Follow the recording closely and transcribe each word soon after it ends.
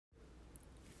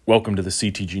Welcome to the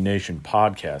CTG Nation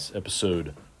podcast,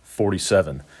 episode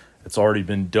 47. It's already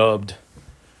been dubbed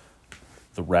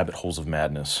the Rabbit Holes of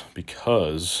Madness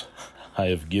because I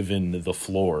have given the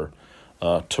floor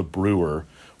to Brewer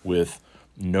with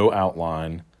no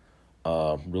outline,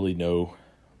 really no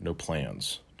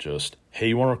plans. Just, hey,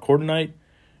 you want to record tonight?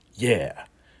 Yeah.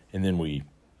 And then we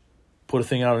put a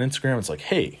thing out on Instagram. It's like,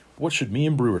 hey, what should me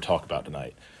and Brewer talk about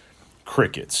tonight?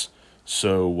 Crickets.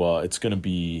 So it's going to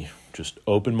be just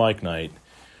open mic night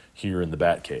here in the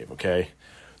Bat Cave, okay?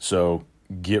 So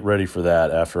get ready for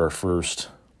that after our first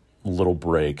little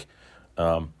break.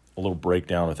 A little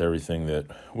breakdown with everything that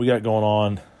we got going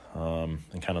on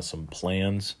and kind of some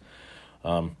plans.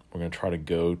 We're going to try to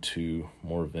go to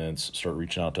more events, start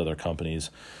reaching out to other companies,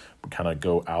 kind of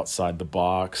go outside the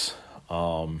box. We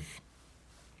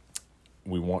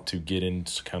want to get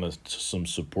into kind of some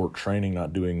support training,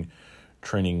 not doing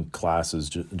training classes,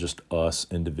 just us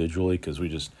individually, because we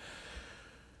just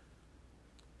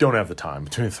don't have the time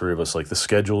between the three of us. Like, the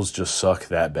schedules just suck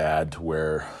that bad to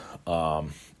where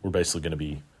we're basically going to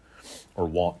be, or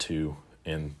want to,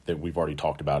 and that we've already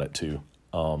talked about it too,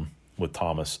 with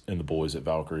Thomas and the boys at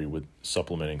Valkyrie, with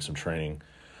supplementing some training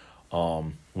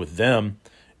with them,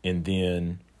 and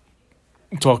then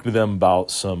talking to them about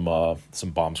some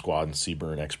bomb squad and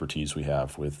CBRN expertise we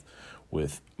have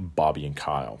with Bobby and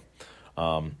Kyle.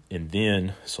 And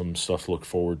then some stuff to look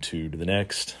forward to the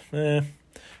next,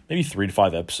 maybe 3 to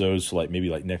 5 episodes, so maybe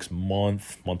next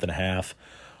month and a half,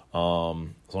 as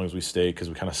long as we stay, because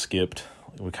we kind of skipped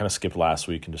last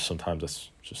week, and just sometimes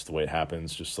that's just the way it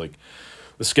happens, just like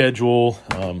the schedule.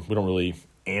 We don't really,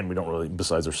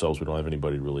 besides ourselves, we don't have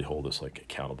anybody to really hold us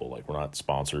accountable. We're not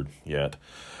sponsored yet.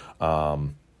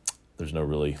 There's no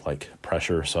really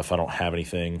pressure. So if I don't have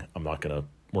anything, we're not gonna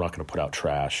put out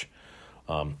trash.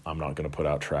 I'm not going to put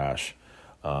out trash.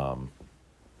 I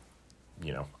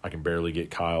can barely get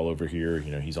Kyle over here.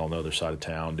 He's on the other side of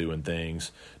town doing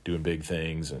big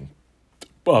things, and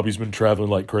Bobby's been traveling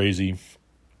like crazy.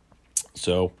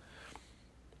 So,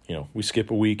 we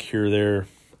skip a week here or there.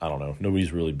 I don't know.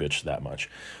 Nobody's really bitched that much.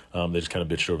 They just kind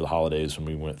of bitched over the holidays when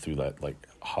we went through that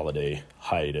holiday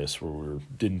hiatus where we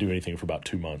didn't do anything for about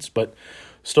 2 months. But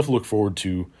stuff to look forward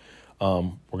to.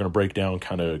 We're going to break down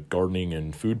kind of gardening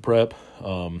and food prep.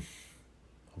 I've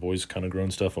always kind of grown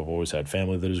stuff. I've always had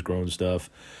family that has grown stuff.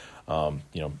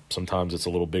 Sometimes it's a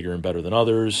little bigger and better than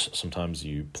others. Sometimes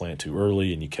you plant too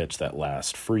early and you catch that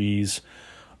last freeze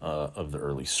of the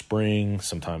early spring.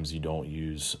 Sometimes you don't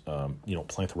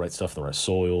plant the right stuff in the right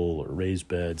soil or raised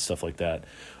beds, stuff like that.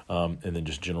 And then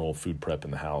just general food prep in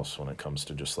the house when it comes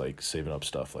to just saving up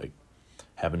stuff,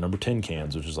 having number 10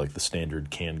 cans, which is the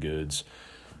standard canned goods.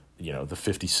 The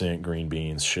 50-cent green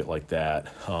beans, shit like that,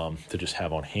 to just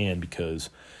have on hand, because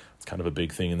it's kind of a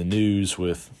big thing in the news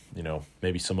with,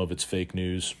 maybe some of it's fake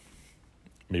news.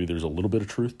 Maybe there's a little bit of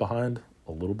truth behind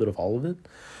a little bit of all of it.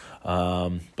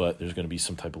 But there's going to be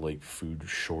some type of food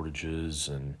shortages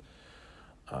and,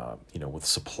 with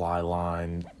supply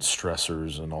line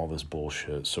stressors and all this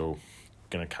bullshit. So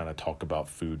going to kind of talk about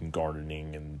food and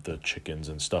gardening and the chickens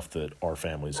and stuff that our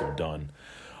families have done.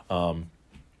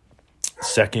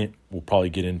 Second, we'll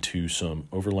probably get into some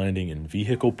overlanding and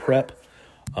vehicle prep,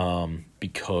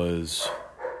 because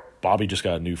Bobby just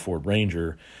got a new Ford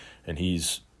Ranger, and he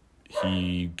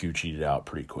Gucci'd it out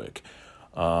pretty quick.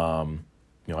 I've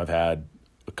had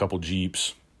a couple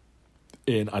Jeeps,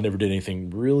 and I never did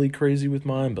anything really crazy with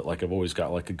mine, but I've always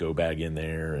got a go bag in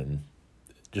there and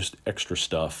just extra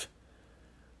stuff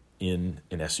in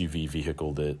an SUV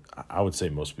vehicle that I would say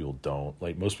most people don't.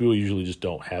 Most people usually just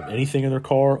don't have anything in their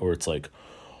car, or it's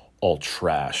all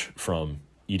trash from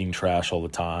eating trash all the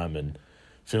time and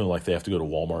feeling like they have to go to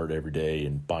Walmart every day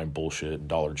and buying bullshit and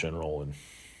Dollar General and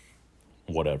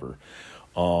whatever.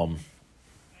 And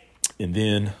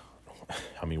then,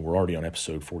 we're already on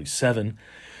episode 47,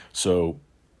 so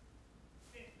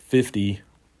 50,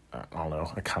 I don't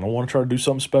know. I kind of want to try to do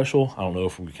something special. I don't know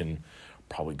if we can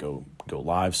probably go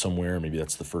live somewhere. Maybe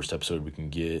that's the first episode we can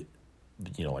get,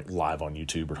 live on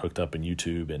YouTube or hooked up in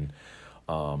YouTube, and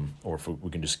or if we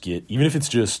can just get, even if it's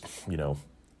just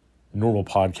normal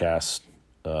podcast,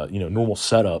 normal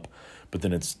setup, but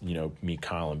then it's me,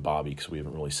 Kyle, and Bobby, because we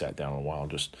haven't really sat down in a while.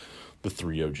 Just the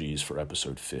 3 OGs for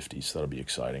episode 50, so that'll be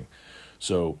exciting.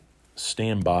 So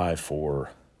stand by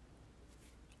for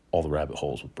all the rabbit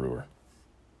holes with Brewer.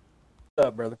 What's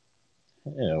up, brother?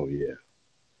 Hell yeah.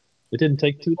 It didn't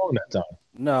take too long that time.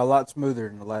 No, a lot smoother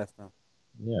than the last time.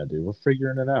 Yeah, dude, we're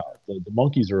figuring it out. The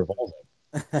monkeys are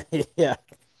evolving. Yeah.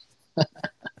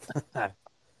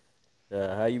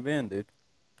 How you been, dude?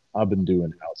 I've been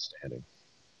doing outstanding.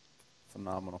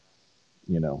 Phenomenal.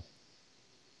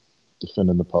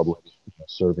 defending the public,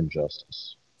 serving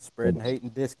justice. Spreading Almost. hate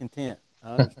and discontent. I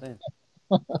understand.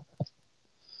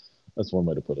 That's one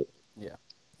way to put it. Yeah.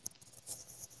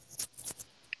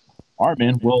 All right,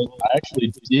 man. Well, I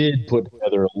actually did put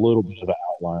together a little bit of an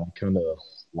outline. I kind of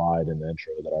lied in the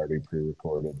intro that I already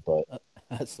pre-recorded, but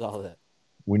I saw that.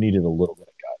 we needed a little bit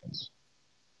of guidance.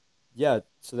 Yeah.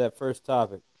 So that first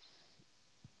topic.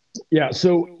 Yeah,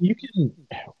 so you can.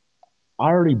 I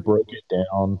already broke it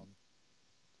down.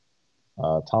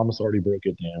 Thomas already broke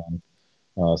it down.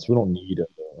 So we don't need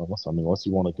unless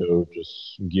you want to go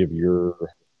just give your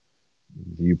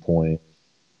viewpoint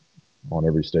on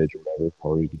every stage or whatever,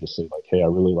 or you could just say like, hey, I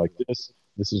really like this.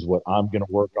 This is what I'm going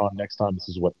to work on next time. This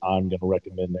is what I'm going to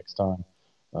recommend next time.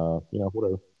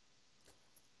 Whatever.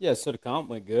 Yeah. So the comp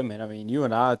went good, man. I mean, you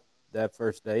and I that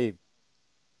first day.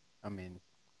 I mean,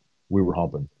 We were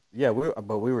humping. yeah,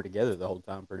 but we were together the whole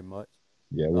time pretty much.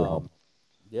 Yeah, we were Um, humping.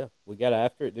 yeah, we got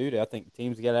after it, dude. I think the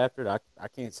teams got after it. I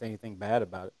can't say anything bad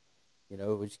about it.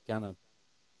 We just kind of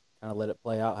let it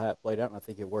play out how it played out, and I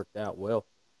think it worked out well.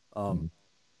 Um, Mhm.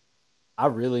 I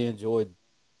really enjoyed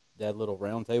that little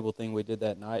round table thing we did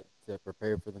that night to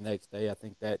prepare for the next day. I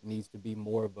think that needs to be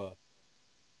more of a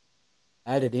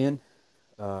added in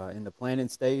the planning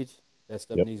stage. That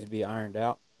stuff Yep. needs to be ironed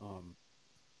out.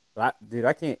 Dude,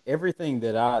 I can't everything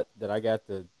that I got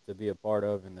to be a part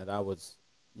of and that I was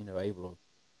able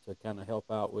to kind of help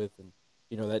out with and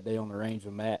that day on the range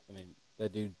with Matt. I mean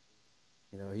that dude,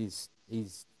 he's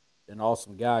an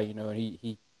awesome guy, and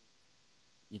he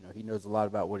knows a lot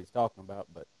about what he's talking about.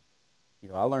 But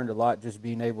I learned a lot just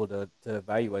being able to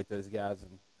evaluate those guys,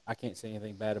 and I can't say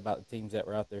anything bad about the teams that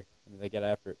were out there. I mean, they got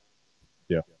after it.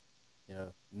 Yeah.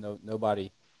 No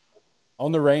nobody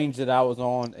on the range that I was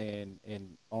on,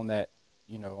 and on that,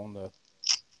 on the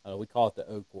we call it the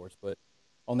O course, but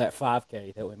on that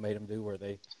 5K that we made them do, where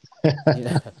they, you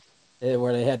know,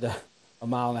 where they had to a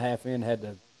mile and a half in had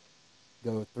to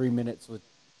go 3 minutes with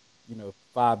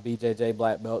five BJJ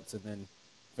black belts and then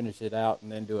finish it out and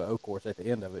then do an O course at the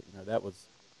end of it. That was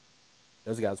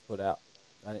those guys put out.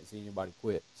 I didn't see anybody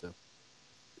quit. So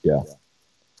Yeah.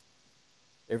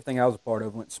 everything I was a part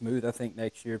of went smooth. I think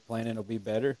next year planning will be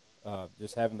better.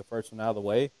 Just having the first one out of the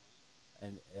way,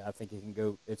 and I think it can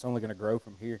go. It's only going to grow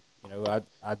from here.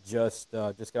 I just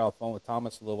got off the phone with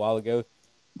Thomas a little while ago.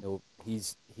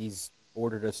 He's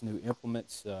ordered us new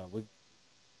implements. We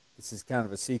This is kind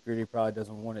of a secret. He probably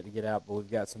doesn't want it to get out, but we've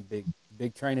got some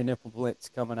big training implements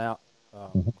coming out.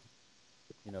 Um, Mhm.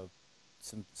 you know,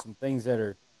 some things that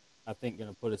are, I think, going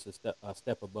to put us a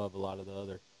step above a lot of the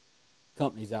other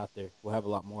companies out there. We'll have a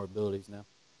lot more abilities now.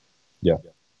 Yeah.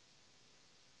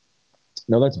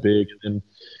 No, that's big. And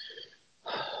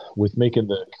with making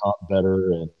the comp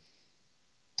better and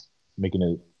making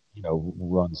it,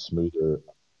 run smoother,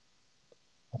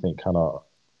 I think kind of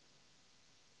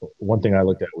one thing I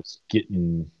looked at was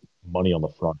getting money on the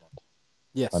front end. I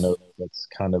Yes, know that's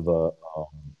kind of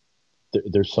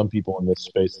there's some people in this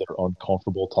space that are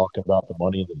uncomfortable talking about the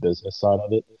money and the business side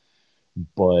of it.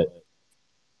 But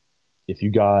if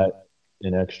you got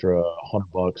an extra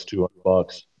 $100,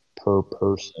 $200 per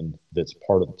person that's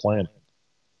part of the planning,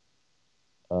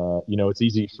 it's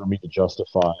easy for me to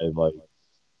justify like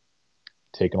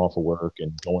taking off of work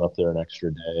and going up there an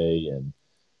extra day and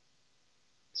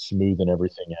smoothing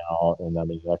everything out. And I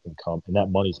mean, that can come, and that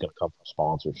money's going to come from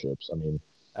sponsorships. I mean,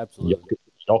 absolutely.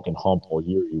 y'all can hump all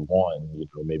year you want,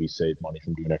 maybe save money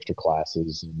from doing extra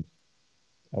classes and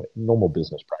normal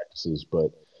business practices, but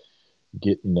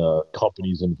getting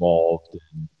companies involved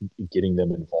and getting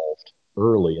them involved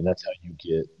early, and that's how you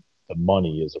get the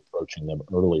money is approaching them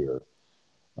earlier.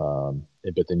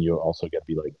 But then you also got to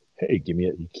be like, hey, give me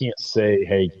it. You can't say,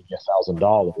 hey, give me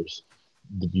 $1,000.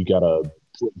 You got to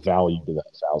put value to that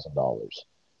 $1,000.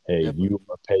 Hey, Yeah, but you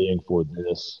are paying for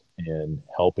this and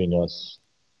helping us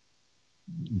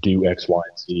do X, Y,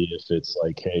 and Z. If it's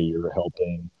like, hey, you're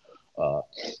helping uh,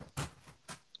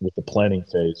 with the planning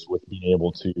phase, with being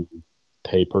able to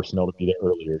pay personnel to be there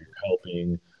earlier, you're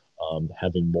helping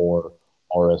having more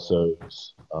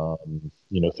RSOs,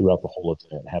 throughout the whole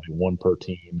event, having one per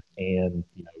team and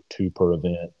two per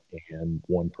event and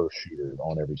one per shooter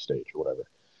on every stage or whatever.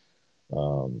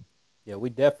 Um, yeah, we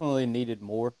definitely needed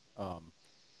more.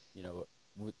 You know,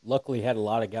 we luckily had a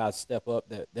lot of guys step up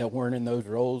that weren't in those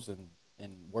roles and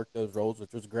work those roles,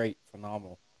 which was great,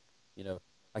 phenomenal. You know,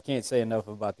 I can't say enough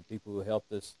about the people who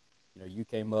helped us. You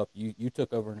came up, you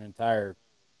took over an entire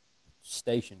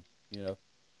station. You know,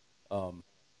 um,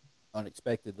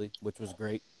 unexpectedly, which was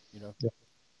great. You know, yeah,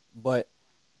 but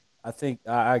I think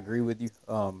I agree with you.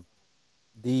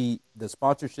 The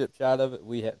sponsorship side of it,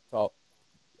 we have talked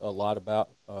a lot about.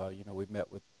 We've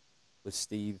met with with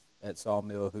Steve at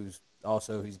Sawmill, who's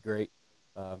also he's great.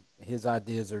 His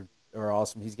ideas are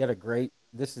awesome. He's got a great.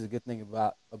 This is a good thing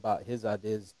about his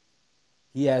ideas.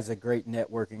 He has a great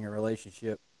networking and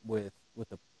relationship with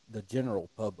the general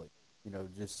public. You know,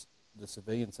 just the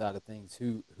civilian side of things,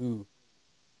 who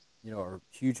are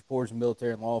huge supporters of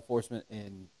military and law enforcement,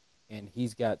 and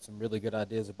he's got some really good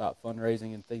ideas about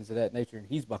fundraising and things of that nature. And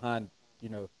he's behind, you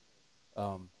know,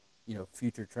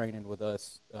 future training with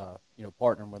us,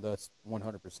 partnering with us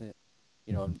 100%,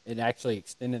 and actually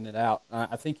extending it out.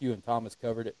 I think you and Thomas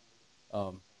covered it,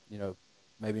 um, you know,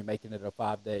 maybe making it a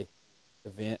 5-day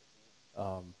event,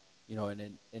 and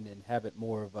then have it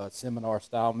more of a seminar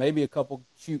style, maybe a couple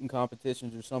shooting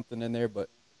competitions or something in there, but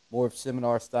more of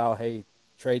seminar style. Hey,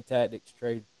 trade tactics,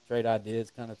 trade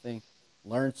ideas, kind of thing.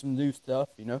 Learn some new stuff,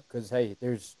 because hey,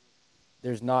 there's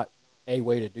not a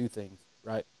way to do things,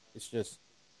 right? It's just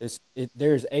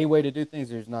there's a way to do things.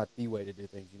 There's not the way to do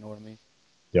things. You know what I mean?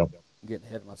 Yep. I'm getting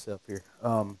ahead of myself here.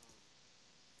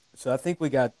 So I think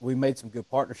we made some good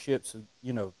partnerships.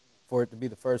 For it to be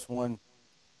the first one,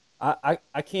 I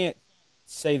can't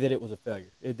say that it was a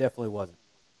failure. It definitely wasn't.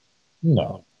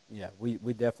 No. Yeah, we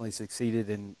definitely succeeded,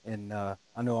 and I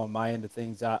know on my end of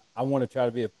things, I want to try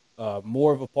to be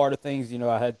more of a part of things.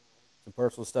 I had some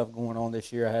personal stuff going on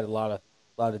this year. I had a lot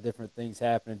of different things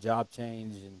happening, job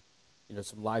change, and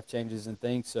some life changes and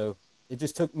things. So it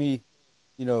just took me,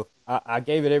 I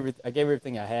gave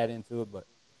everything I had into it, but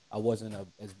I wasn't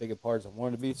as big a part as I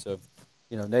wanted to be. So,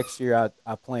 next year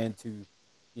I plan to,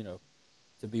 you know,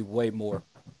 to be way more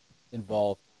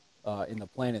involved in the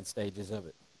planning stages of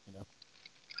it. You know.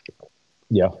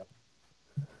 Yeah.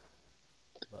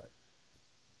 But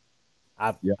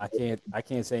I Yeah. I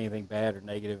can't say anything bad or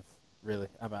negative really.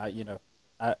 I mean,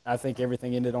 I think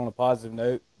everything ended on a positive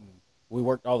note. And we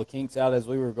worked all the kinks out as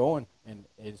we were going, and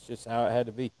it's just how it had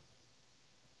to be.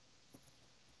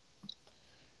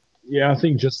 Yeah. I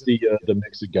think just the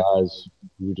mix of guys,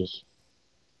 we just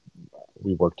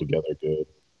we work together good.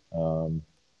 Um,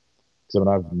 because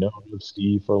I mean, I've known of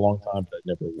Steve for a long time, but I've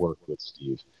never worked with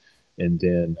Steve. And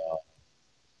then,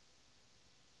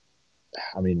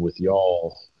 I mean, with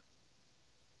y'all,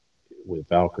 with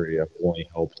Valkyrie, I've only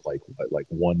helped like what, like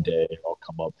one day. I'll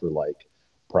come up for like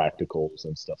practicals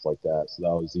and stuff like that. So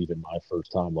that was even my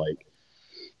first time, like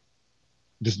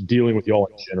just dealing with y'all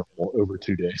in general over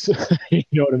 2 days. You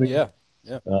know what I mean? Yeah,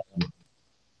 yeah. Uh,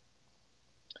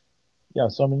 yeah.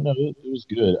 So I mean, no, it was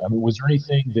good. I mean, was there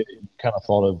anything that you kind of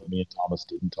thought of me and Thomas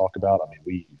didn't talk about? I mean,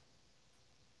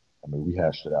 we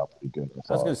hashed it out pretty good. I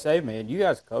I was gonna thought. say, man, you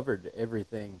guys covered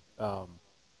everything.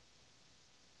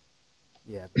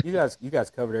 Yeah, you guys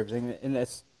covered everything, and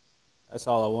that's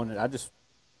all I wanted. I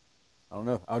don't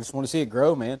know. I just want to see it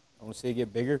grow, man. I want to see it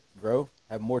get bigger, grow,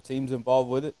 have more teams involved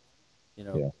with it. You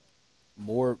know, Yeah.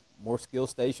 more skill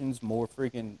stations, more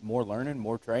learning,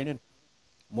 more training,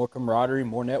 more camaraderie,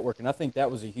 more networking. I think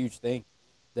that was a huge thing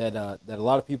that a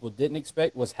lot of people didn't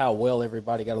expect was how well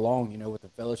everybody got along. With the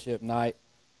fellowship night,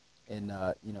 and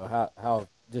how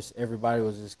just everybody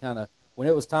was just kind of when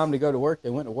it was time to go to work, they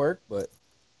went to work. But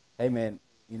hey, man,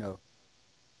 you know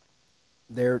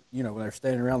when they're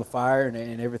standing around the fire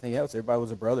and everything else, everybody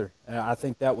was a brother, and I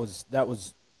think that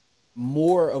was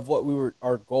more of what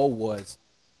our goal was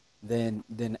than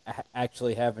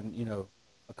actually having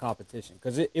a competition,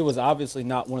 because it was obviously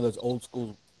not one of those old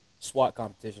school SWAT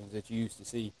competitions that you used to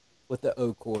see with the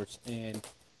O course and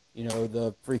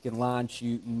the freaking line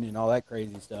shooting and all that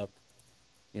crazy stuff.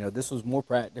 This was more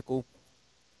practical.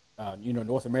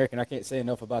 North American, I can't say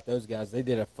enough about those guys. They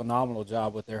did a phenomenal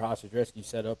job with their hostage rescue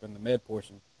setup in the med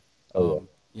portion. Oh yeah.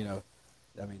 You know,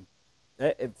 I mean,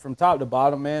 from top to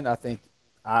bottom, man, I think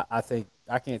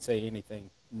I can't say anything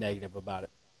negative about it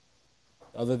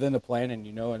other than the planning,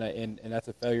 and that's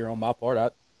a failure on my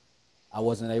part. I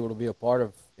wasn't able to be a part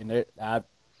of, and the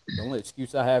only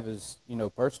excuse I have is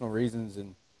personal reasons,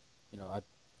 and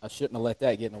I shouldn't have let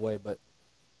that get in the way, but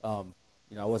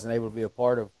I wasn't able to be a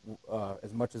part of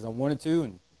as much as I wanted to,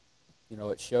 and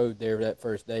it showed there that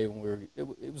first day when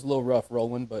it was a little rough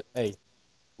rolling, but hey,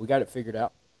 we got it figured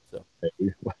out. So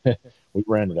Hey, we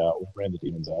ran it out. We ran the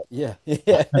demons out, yeah,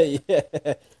 yeah,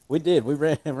 yeah, we did. We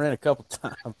ran a couple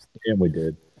times. and we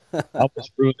did. I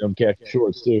almost ruined them khaki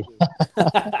shorts too.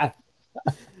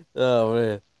 Oh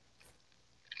man,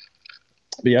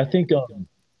 But yeah, I think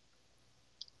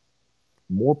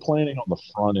more planning on the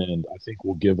front end, I think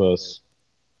will give us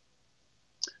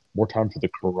more time for the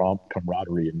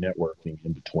camaraderie and networking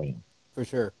in between. for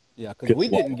sure. Yeah, because we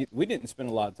Because like, didn't we didn't spend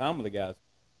a lot of time with the guys.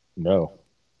 no,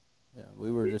 Yeah,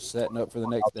 we were just setting up for the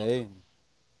next day, and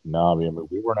no, I mean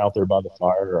we weren't out there by the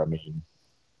fire. I mean,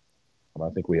 I mean,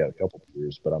 I think we had a couple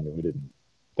beers, but I mean, we didn't.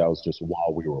 That was just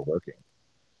while we were working.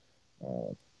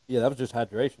 Uh, Yeah, that was just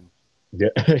hydration. yeah,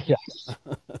 yeah,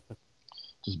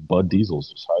 just Bud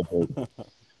Diesels, just hydrating.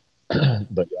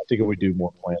 But yeah, I think if we do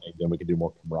more planning, then we can do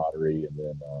more camaraderie, and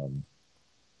then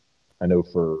I know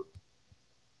for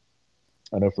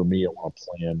I know for me, I want to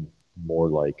plan more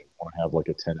like I want to have like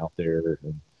a tent out there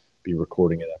and be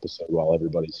recording an episode while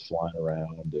everybody's flying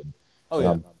around, Oh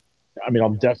and yeah, I mean,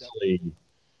 I'm definitely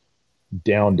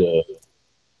down to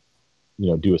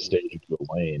do a stage or do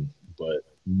a lane, but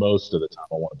most of the time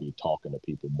I want to be talking to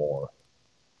people more,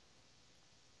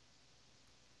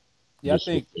 yeah. I just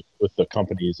think with the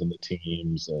companies and the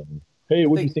teams, and hey, I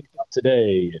what do you think think about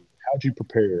today, and how'd you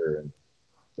prepare, and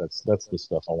that's the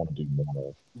stuff I want to do more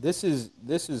of. this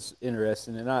is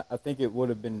interesting, and I think it would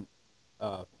have been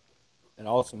uh, an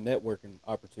awesome networking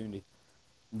opportunity.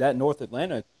 That North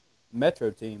Atlanta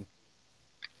Metro team,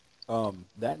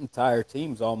 that entire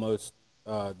team's almost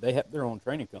they have their own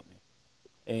training company,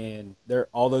 and they're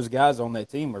all those guys on that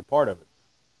team are part of it.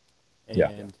 Yeah.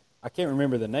 And I can't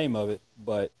remember the name of it,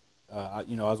 but I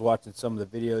was watching some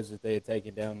of the videos that they had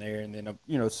taken down there, and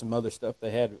then some other stuff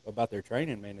they had about their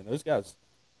training, man. And those guys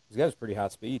are pretty high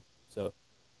speed. So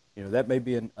that may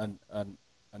be a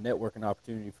networking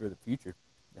opportunity for the future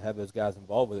to have those guys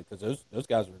involved with it because those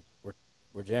guys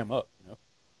were jam up.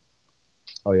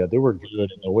 Oh yeah, they were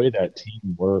good, and the way that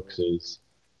team works is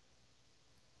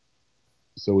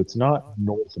so it's not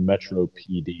North Metro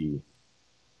PD.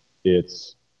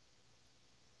 It's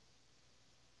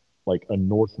like a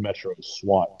North Metro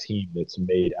SWAT team that's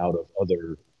made out of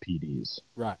other PDs.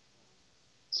 Right.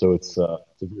 So it's a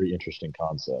very interesting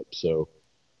concept. So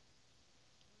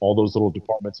all those little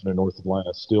departments in North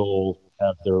Atlanta still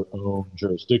have their own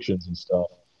jurisdictions and stuff,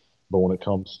 but when it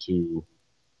comes to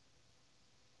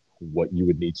what you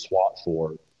would need SWAT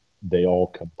for, they all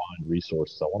combine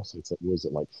resources. I want to say it's like, was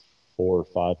it like 4 or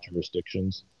 5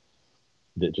 jurisdictions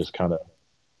that just kind of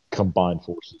combine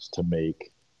forces to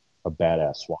make a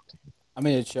badass SWAT team. I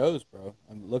mean, it shows, bro.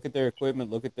 I mean, look at their equipment.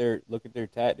 Look at their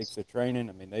tactics, their training.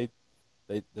 I mean, they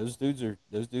those dudes are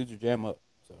jam up.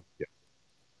 So Yeah.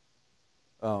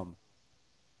 um,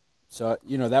 so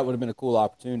that would have been a cool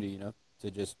opportunity,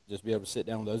 to just be able to sit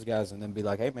down with those guys and then be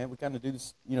like, hey man, we kind of do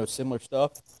this, similar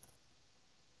stuff,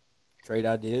 trade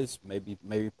ideas, maybe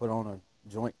put on a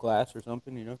joint class or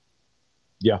something.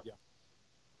 Yeah.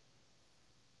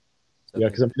 So I Yeah.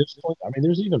 think, Because I mean,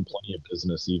 there's even plenty of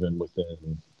business even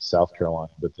within South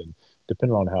Carolina, but then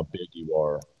depending on how big you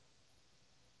are,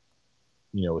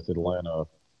 with Atlanta,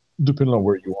 depending on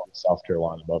where you are in South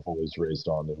Carolina, I've always raised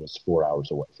on it was 4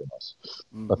 hours away from us. I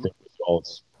hmm think with y'all,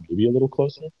 it's maybe a little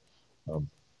closer. Um,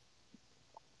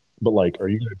 but like, are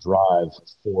you going to drive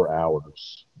 4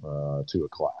 hours to a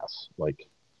class? Like,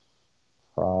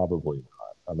 probably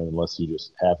not. I mean, unless you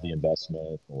just have the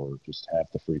investment or just have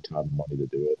the free time and money to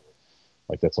do it.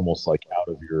 Like, that's almost like out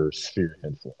of your sphere of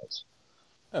influence.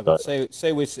 yeah, but But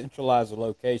say we centralize the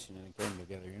location and it came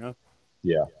together.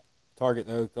 yeah, Target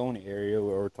the Oconee area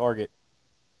or target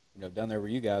down there where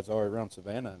you guys are around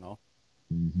Savannah and all.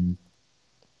 hmm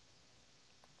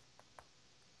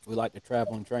We like to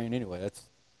travel and train anyway. That's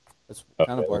oh,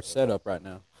 kind yeah, of our setup right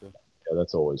now. So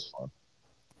that's always fun.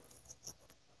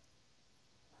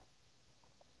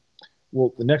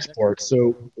 Well, the next part.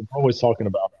 So we're always talking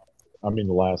about. I mean,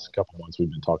 the last couple months we've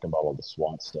been talking about all the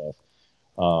SWAT stuff.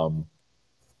 Um,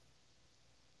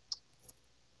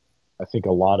 I think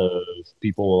a lot of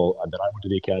people that I went to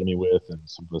the academy with, and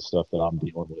some of the stuff that I'm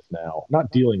dealing with now,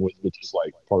 not dealing with, but just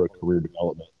like part of career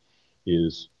development,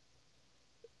 is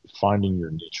finding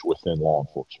your niche within law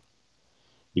enforcement.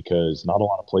 Because not a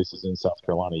lot of places in South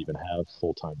Carolina even have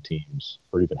full time teams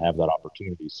or even have that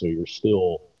opportunity. So you're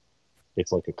still,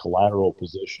 it's like a collateral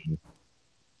position.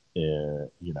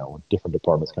 Different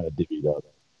departments kind of divvied up,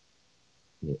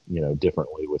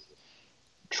 differently with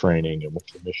training and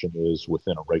what your mission is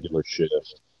within a regular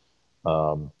shift.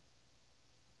 Um,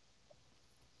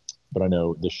 but I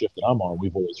know the shift that I'm on,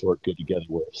 we've always worked good together.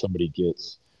 Where if somebody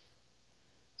gets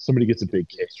a big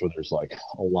case where there's like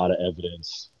a lot of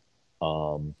evidence,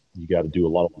 you got to do a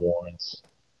lot of warrants.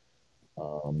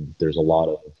 There's a lot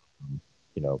of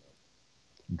you know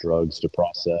drugs to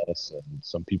process, and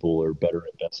some people are better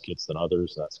at best kits than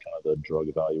others. That's kind of the drug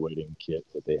evaluating kit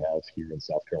that they have here in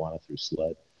South Carolina through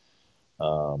SLED.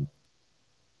 Um,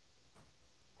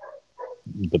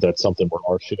 but that's something where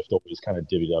our shift always kind of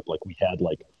divvied up. Like we had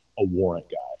like a warrant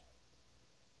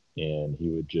guy, and he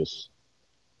would just.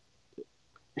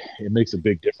 It makes a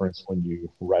big difference when you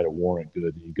write a warrant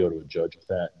good and you go to a judge with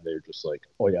that, and they're just like,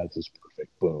 "Oh yeah, this is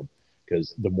perfect." Boom.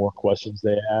 Because the more questions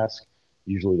they ask,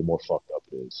 usually the more fucked up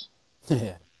it is.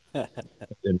 Yeah.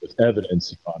 And with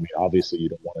evidence, I mean, obviously you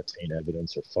don't want to taint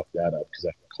evidence or fuck that up because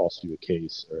that can cost you a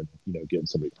case or getting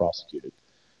somebody prosecuted.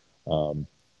 Um,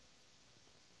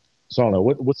 so I don't know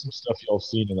what's some stuff y'all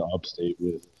seen in the upstate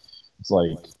with. It's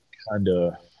like kind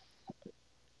of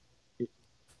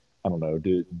I don't know.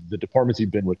 Do the departments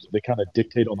you've been with, they kind of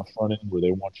dictate on the front end where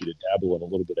they want you to dabble in a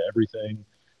little bit of everything,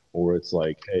 or it's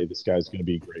like, hey, this guy's going to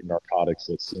be great in narcotics.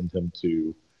 Let's send him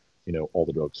to, all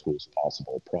the drug schools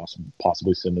possible.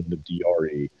 Possibly send him to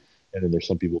DRE. And then there's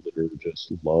some people that are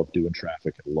just love doing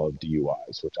traffic and love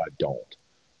DUIs, which I don't.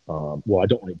 Well, I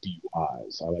don't like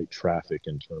DUIs. I like traffic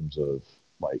in terms of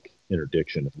like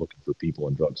interdiction and looking for people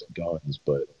and drugs and guns,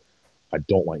 but I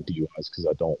don't like DUIs because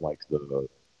I don't like the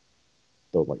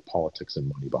like politics and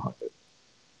money behind it.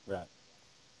 Right.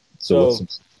 So what's So some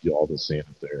stuff y'all been seeing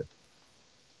up there?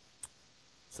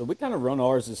 so we kind of run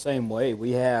ours the same way.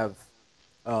 We have,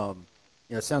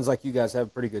 it sounds like you guys have a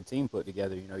pretty good team put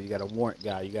together. You got a warrant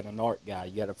guy, you got an art guy,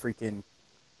 you got a freaking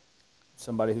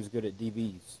somebody who's good at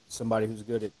DVs, somebody who's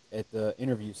good at the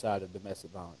interview side of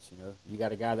domestic violence. You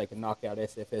got a guy that can knock out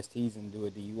SFSTs and do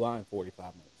a DUI in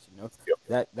 45 minutes.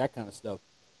 Yep. That kind of stuff.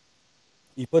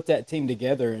 You put that team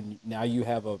together, and now you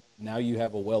have a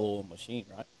well-oiled machine,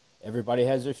 right? Everybody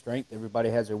has their strength, everybody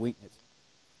has their weakness.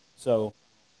 So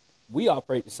we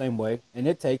operate the same way, and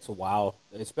it takes a while,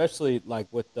 especially like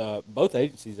with both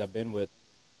agencies I've been with.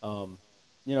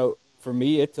 For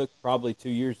me, it took probably 2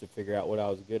 years to figure out what I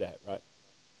was good at, right?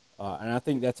 And I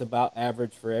think that's about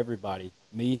average for everybody.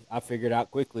 Me, I figured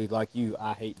out quickly, like you,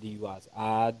 I hate DUIs.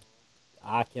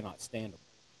 I cannot stand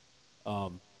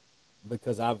them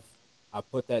because I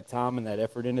put that time and that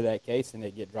effort into that case, and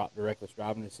they get dropped to reckless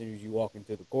driving as soon as you walk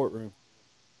into the courtroom.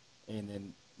 And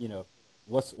then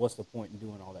what's the point in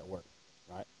doing all that work,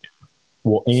 right?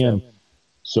 Well, So and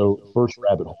so first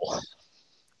rabbit hole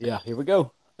yeah, here we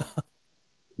go.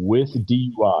 with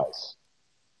DUIs.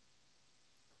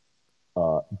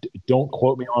 Don't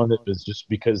quote me on it, but it's just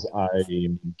because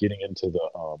I'm getting into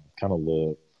the kind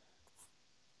of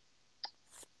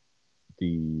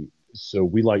the so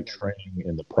we like training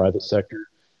in the private sector.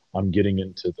 I'm getting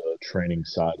into the training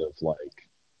side of like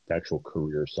the actual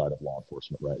career side of law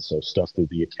enforcement, right? So stuff through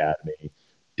the academy,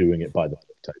 doing it by the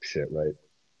book type shit, right?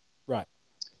 Right.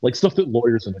 Like stuff that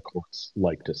lawyers in the courts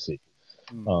like to see.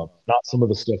 Mm-hmm. Not some of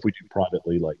the stuff we do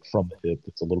privately, like from the hip,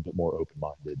 that's a little bit more open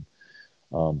minded.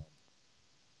 Um,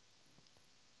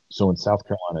 so in South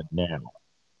Carolina now,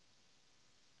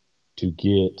 to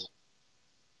get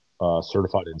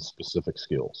certified in specific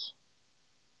skills,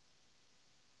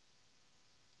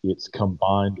 it's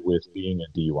combined with being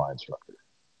a DUI instructor.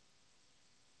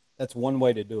 That's one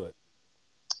way to do it.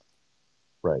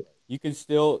 Right. You can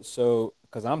still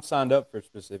because I'm signed up for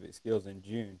specific skills in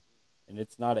June, and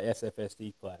it's not a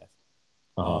SFSD class.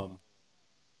 Uh-huh. Um,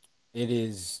 it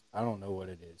is I don't know what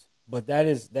it is, but that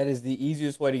is the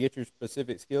easiest way to get your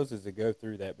specific skills is to go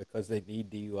through that because they need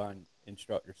DUI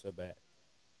instructors so bad.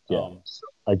 Yeah. Um, So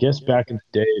I guess back in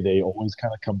the day, they always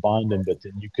kind of combined them, but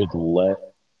then you could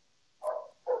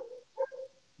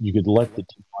let the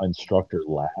DUI instructor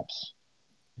lapse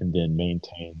and then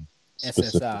maintain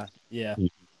specific. SSI, yeah,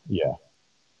 Yeah.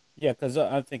 yeah, because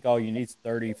I think all you need is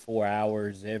 34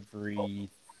 hours every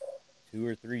 2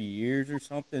 or 3 years or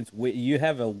something. You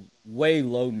have a way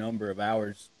low number of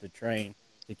hours to train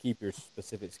to keep your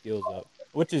specific skills up,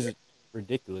 which is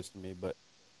ridiculous to me. But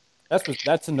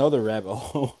that's another rabbit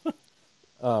hole.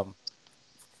 um,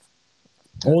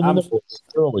 Well, and then I'm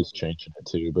they're always changing it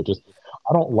too, but just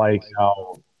I don't like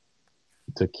how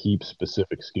to keep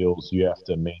specific skills you have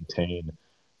to maintain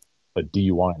a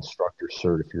DUI instructor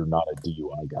cert if you're not a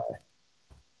DUI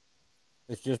guy.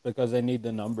 It's just because they need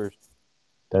the numbers,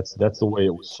 That's the way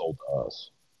it was sold to us.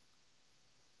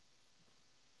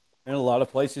 and a lot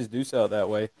of places do sell it that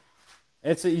way.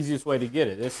 It's the easiest way to get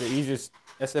it. It's the easiest.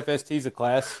 SFST is a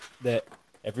class that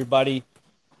everybody,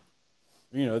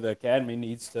 the academy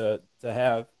needs to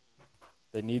have.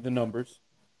 They need the numbers,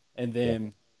 and Yeah.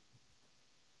 then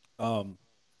um,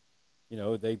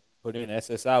 they put in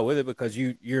SSI with it because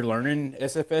you're learning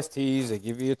SFSTs. They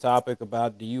give you a topic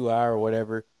about DUI or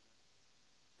whatever,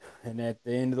 and at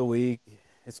the end of the week,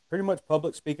 it's pretty much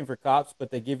public speaking for cops,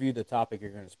 but they give you the topic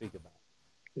you're going to speak about,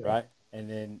 Yeah. right? And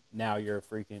then now you're a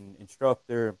freaking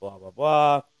instructor, blah blah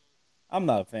blah. I'm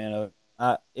not a fan of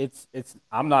it.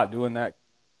 I'm not doing that.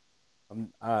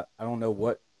 I don't know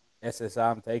what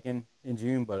SSI I'm taking in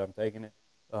June, but I'm taking it.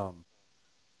 Um,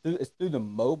 it's through the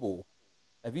mobile.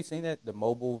 Have you seen that? The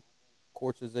mobile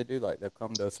courses they do, like they'll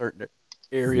come to a certain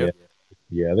area.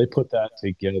 Yeah. Yeah. They put that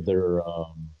together.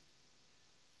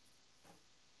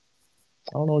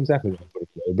 I don't know exactly when they put it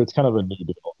together, but it's kind of a new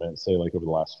development, say like over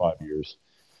the last 5 years,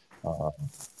 uh,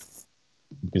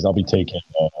 because I'll be taking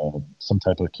some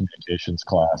type of communications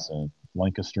class in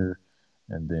Lancaster,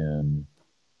 and then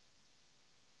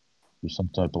there's some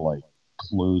type of like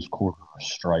closed quarter or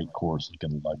strike course like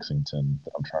in Lexington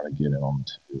that I'm trying to get in on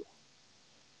too. And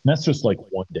that's just like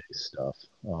 1 day stuff.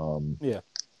 Yeah.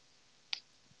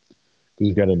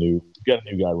 We've got a new guy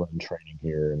running training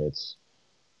here, and it's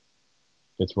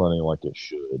running like it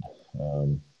should.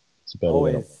 Um, it's better than it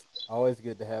Always, was. always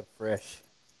good to have fresh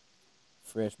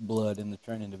blood in the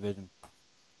training division.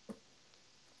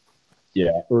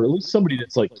 Yeah, or at least somebody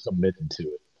that's like committed to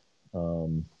it.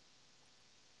 Um,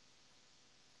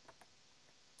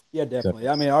 Yeah, 'Cause definitely.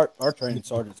 I mean, our training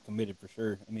sergeant's committed for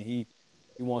sure. I mean, he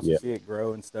wants to yeah, see it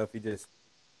grow and stuff. He just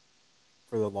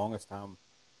for the longest time,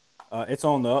 it's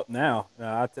on the up now.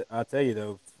 I tell you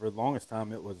though, for the longest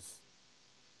time, it was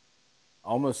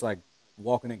almost like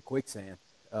walking in quicksand.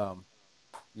 Um,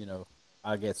 you know,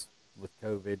 I guess with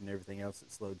COVID and everything else,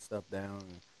 it slowed stuff down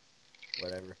and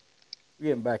whatever. We're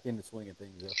getting back into swinging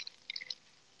things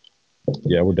though.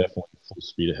 yeah, we're definitely full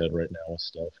speed ahead right now with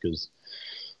stuff because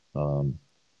um,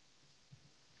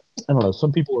 I don't know.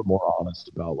 Some people are more honest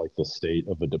about like the state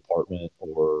of a department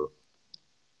or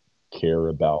care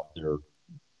about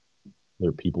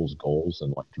their people's goals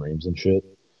and like dreams and shit.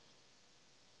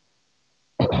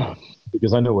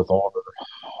 Because I know with Well,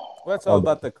 that's all our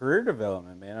about the career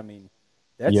development, man. I mean,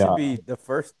 that should yeah, be the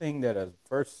first thing that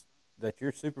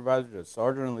your supervisor, a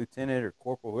sergeant, a lieutenant, or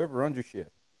corporal, whoever runs your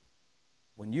ship,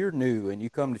 when you're new and you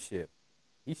come to ship,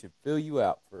 he should fill you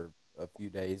out for a few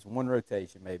days, one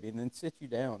rotation maybe, and then sit you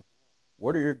down.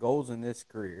 What are your goals in this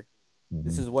career?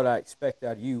 This mhm, is what I expect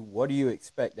out of you. What do you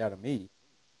expect out of me?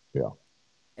 yeah,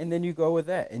 And then you go with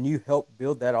that and you help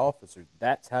build that officer.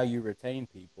 That's how you retain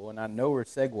people. And I know we're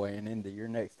segueing into your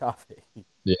next topic.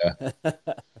 yeah.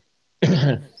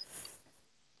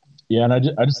 Yeah, and I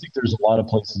just think there's a lot of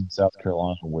places in South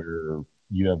Carolina where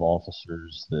you have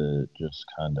officers that just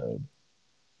kind of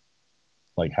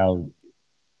like how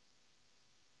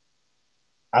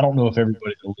I don't know if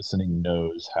everybody listening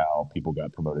knows how people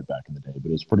got promoted back in the day,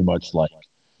 but it's pretty much like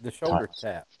The shoulder times.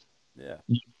 tap. Yeah.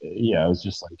 Yeah, it was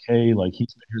just like, hey, like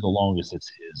he's been here the longest, it's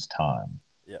his time,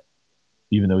 Yeah.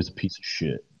 even though he's a piece of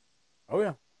shit. Oh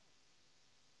yeah.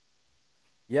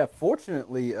 Yeah.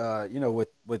 Fortunately,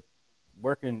 with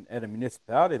working at a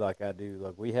municipality like I do,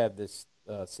 like we have this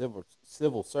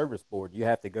civil service board. You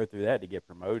have to go through that to get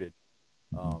promoted.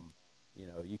 Mhm. Um, you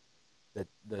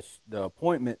the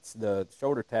appointments, the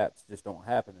shoulder taps just don't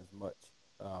happen as much,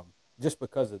 just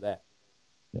because of that.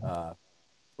 Yeah, Uh,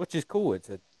 which is cool.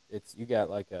 It's you got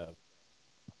like a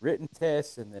written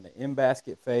test and then an in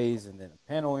basket phase and then a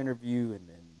panel interview and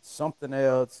then something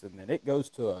else and then it goes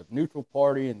to a neutral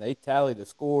party and they tally the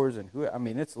scores and who I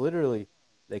mean it's literally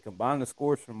they combine the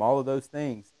scores from all of those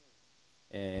things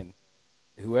and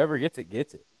whoever gets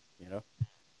it. You know.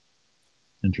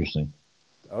 interesting.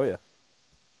 Oh yeah.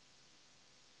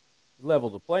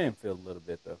 Level the playing field a little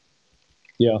bit though.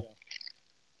 Yeah,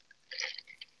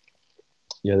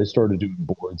 yeah, they started doing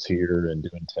boards here and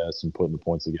doing tests and putting the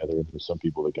points together. And there's some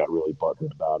people that got really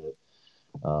butthurt about it.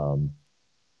 Um,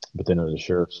 but then in the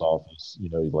sheriff's office,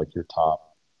 like your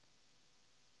top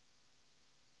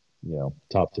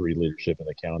three leadership in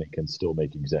the county can still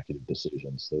make executive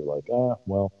decisions. They're like,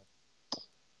 well,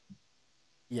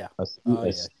 Yeah. I Oh see yeah.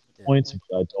 the Yeah. points,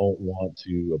 but I don't want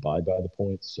to abide by the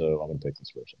points, so I'm going to pick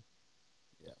this person.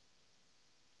 Yeah.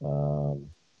 Um,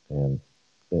 and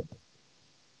it,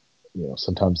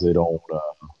 sometimes they don't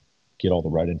get all the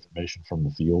right information from the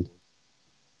field,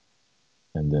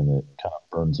 and then it kind of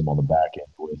burns them on the back end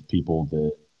with people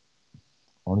that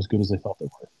aren't as good as they thought they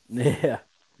were, Yeah. or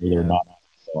they're Yeah. not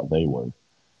thought they were.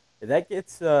 That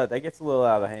gets a little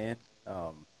out of hand.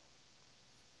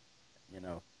 You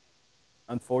know,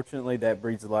 unfortunately, that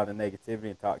breeds a lot of negativity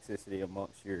and toxicity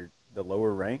amongst the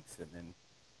lower ranks, and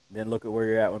then look at where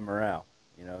you're at with morale.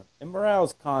 And morale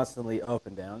is constantly up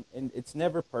and down, and it's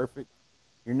never perfect.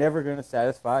 You're never going to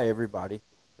satisfy everybody,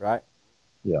 right?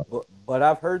 Yeah, But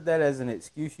I've heard that as an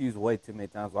excuse used way too many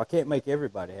times. Well, I can't make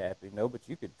everybody happy. No, but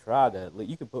you could try to.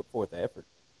 You could put forth the effort.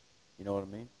 You know what I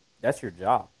mean? That's your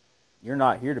job. You're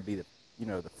not here to be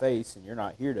the face, and you're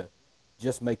not here to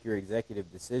just make your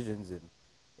executive decisions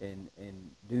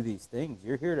and do these things.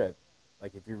 You're here to,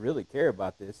 like, if you really care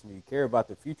about this and you care about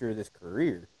the future of this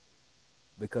career,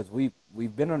 because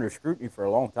we've been under scrutiny for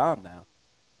a long time now.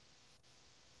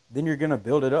 Then you're gonna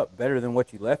build it up better than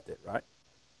what you left it, right?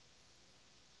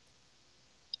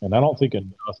 and I don't think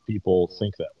enough people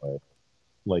think that way.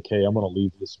 Like, hey, I'm going to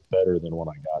leave this better than when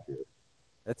I got here.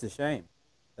 That's a shame.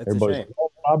 That's a Everybody's shame. like,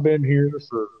 oh, I've been here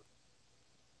for,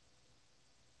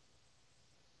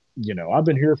 I've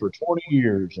been here for 20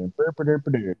 years and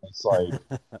it's like,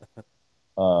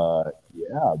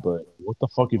 yeah, but what the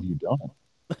fuck have you done?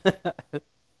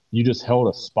 You just held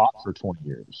a spot for 20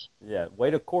 years. Yeah,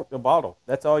 way to cork the bottle.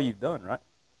 That's all you've done, right?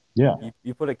 Yeah.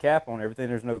 You put a cap on everything.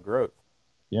 There's no growth.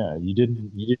 Yeah. You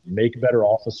didn't make better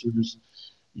officers.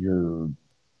 You're,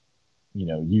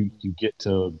 you get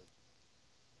to,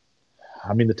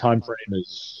 I mean, the time frame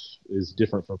is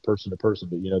different from person to person,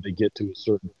 but they get to a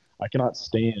certain, I cannot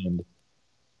stand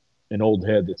an old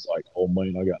head that's like, oh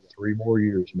man, I got 3 more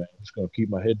years, man. I'm just gonna keep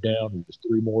my head down and just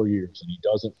 3 more years, and he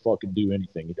doesn't fucking do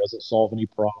anything. He doesn't solve any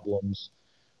problems.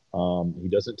 He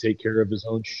doesn't take care of his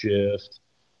own shift.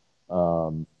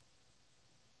 Um,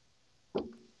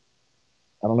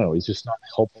 I don't know. He's just not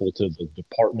helpful to the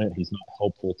department. He's not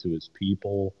helpful to his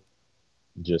people.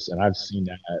 And I've seen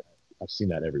that. I've seen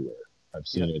that everywhere. I've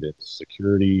Yeah. seen it in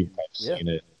security. I've Yeah. seen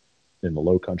it in the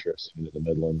Low Country. I've seen it in the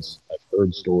Midlands. I've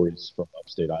heard stories from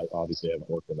upstate. I obviously haven't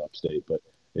worked in upstate, but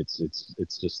it's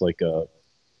just like a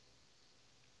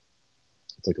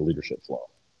leadership flaw.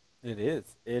 It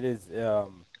is. It is.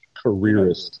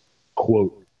 Careerist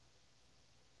quote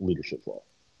leadership flaw.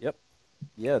 Yep.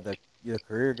 Yeah. The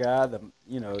career guy. The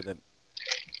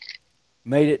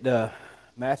made it the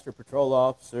master patrol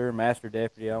officer, master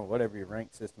deputy, whatever your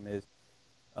rank system is,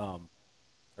 or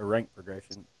rank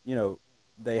progression.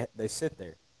 They sit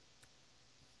there.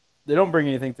 They don't bring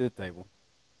anything to the table.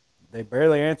 They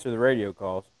barely answer the radio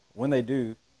calls. When they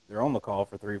do, they're on the call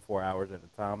for 3 or 4 hours at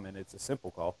a time, and it's a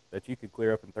simple call that you could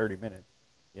clear up in 30 minutes.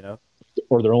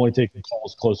 Or they're only taking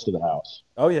calls close to the house.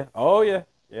 Oh yeah. Oh yeah.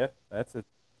 Yeah. That's it.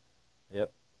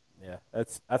 Yep. Yeah.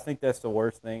 I think that's the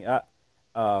worst thing.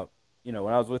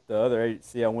 When I was with the other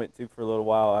agency I went to for a little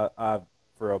while, I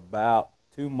for about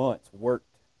 2 months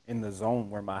worked in the zone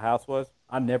where my house was.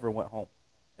 I never went home,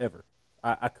 ever.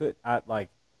 I could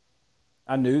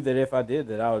I knew that if I did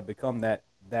that, I would become that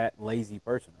lazy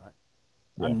person, right?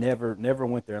 Yeah. I never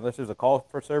went there unless there's a call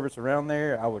for service around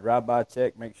there. I would ride by,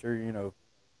 check, make sure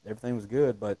everything was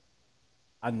good, but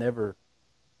I never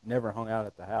hung out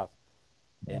at the house,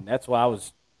 and that's why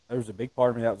there was a big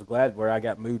part of me that was glad where I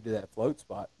got moved to that float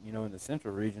spot, in the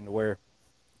central region, to where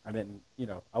I didn't,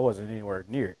 I wasn't anywhere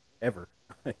near it ever,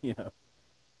 Yeah.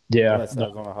 unless I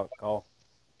was on a hot call.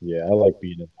 Yeah, I like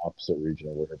being in the opposite region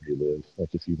of wherever you live.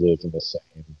 Like if you live in the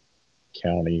same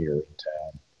county or in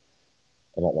town,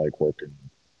 I don't like working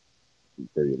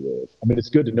where you live. I mean, it's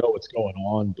good to know what's going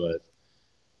on, but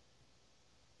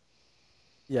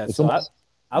Yeah, it's so almost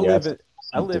I yeah, live it's it.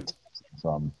 I live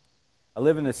from I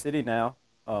live in the city now.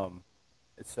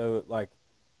 So like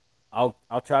I'll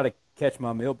try to catch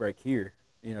my meal break here.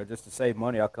 Just to save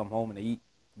money. I'll come home and eat,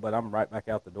 but I'm right back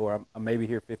out the door. I'm maybe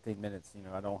here 15 minutes.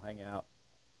 I don't hang out.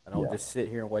 I don't yeah, just sit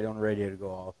here and wait on the radio to go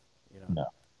off. no,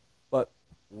 But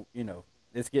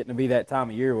it's getting to be that time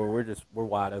of year where we're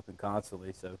wide open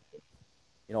constantly. So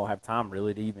you don't have time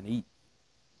really to even eat.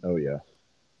 oh yeah,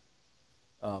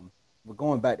 But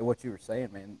going back to what you were saying,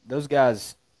 man, those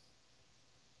guys,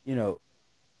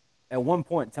 at one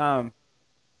point in time,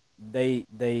 they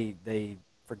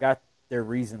forgot their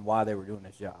reason why they were doing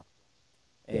this job,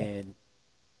 yeah, and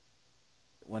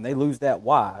when they lose that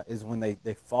why is when they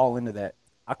fall into that.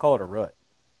 I call it a rut.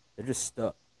 They're just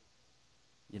stuck,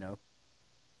 you know.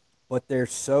 But they're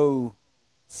so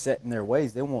set in their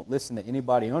ways, they won't listen to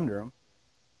anybody under them,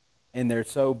 and they're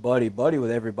so buddy buddy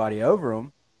with everybody over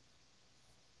them.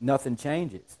 Nothing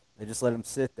changes. They just let them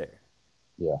sit there.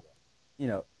 yeah,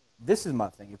 This is my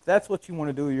thing. If that's what you want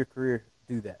to do with your career,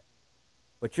 do that.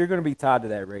 But you're going to be tied to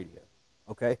that radio,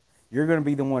 okay? You're going to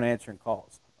be the one answering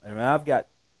calls. I mean, I've got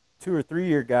 2 or 3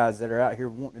 year guys that are out here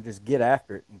wanting to just get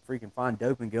after it and freaking find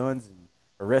dope and guns and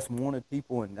arrest wanted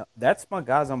people, and that's my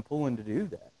guys I'm pulling to do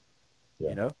that.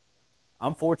 yeah.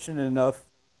 I'm fortunate enough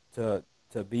to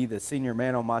be the senior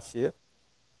man on my shift,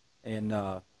 and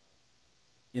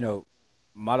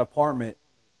my department.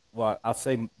 Well, I'll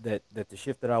say that the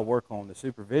shift that I work on, the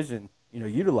supervision,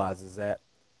 utilizes that,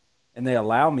 and they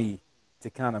allow me to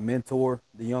kind of mentor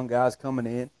the young guys coming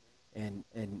in, and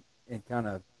kind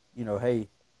of hey,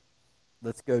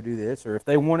 let's go do this, or if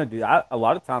they want to do. A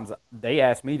lot of times they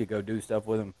ask me to go do stuff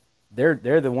with them.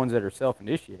 They're the ones that are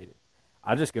self-initiated.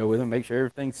 I just go with them, make sure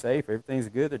everything's safe, everything's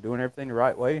good, they're doing everything the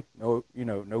right way. No,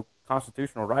 no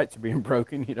constitutional rights are being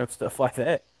broken, stuff like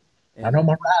that. I know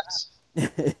my rights.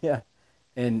 Yeah,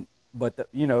 but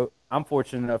I'm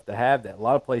fortunate enough to have that. A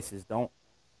lot of places don't,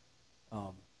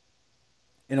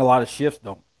 and a lot of shifts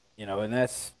don't. And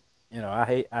that's I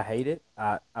hate it.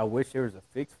 I wish there was a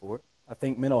fix for it. I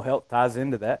think mental health ties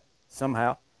into that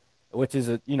somehow. which is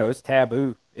it's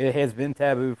taboo. It has been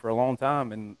taboo for a long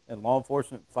time in law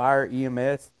enforcement, fire,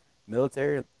 EMS,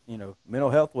 military. Mental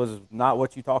health was not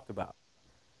what you talked about,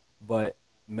 but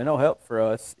mental health for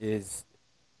us is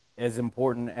as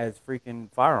important as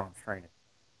freaking firearms training.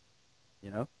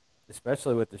 You know,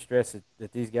 especially with the stress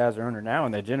that these guys are under now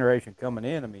and the generation coming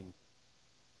in. I mean,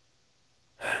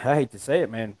 I hate to say it,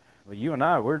 man, but you and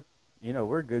I, we're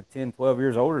a good 10, 12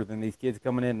 years older than these kids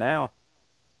coming in now.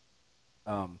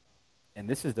 Um, and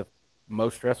this is the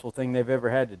most stressful thing they've ever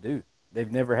had to do.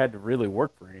 They've never had to really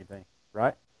work for anything,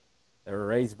 right? They were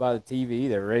raised by the TV.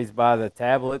 They were raised by the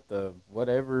tablet, the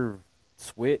whatever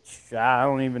Switch. I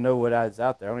don't even know what is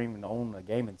out there. I don't even own a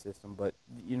gaming system, but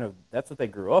that's what they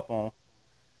grew up on.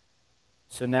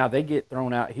 So now they get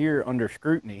thrown out here under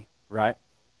scrutiny, right?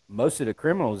 Most of the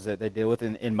criminals that they deal with,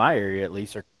 in my area at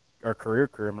least, are career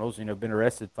criminals. Been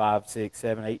arrested 5, 6,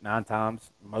 7, 8, 9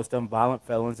 times. Most of them violent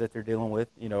felons that they're dealing with.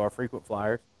 Are frequent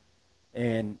flyers,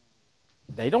 and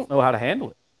they don't know how to handle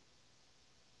it.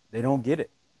 They don't get it.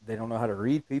 They don't know how to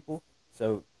read people.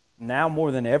 So now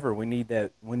more than ever, we need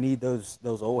that. We need those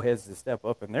old heads to step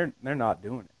up, and they're not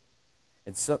doing it.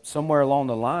 And somewhere along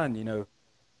the line,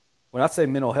 when I say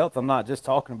mental health, I'm not just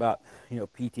talking about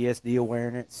PTSD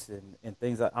awareness and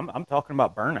things like. I'm talking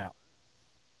about burnout.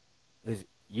 Is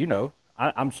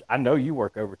I know you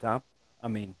work overtime. I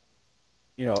mean,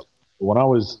 you know, When I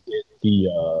was at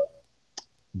the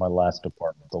my last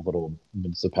department, the little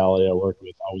municipality I worked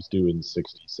with, I was doing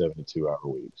 60, 72 hour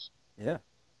weeks. yeah,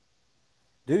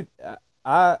 dude.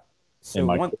 I And so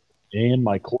my one. and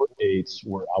my court dates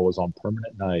were I was on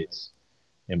permanent nights,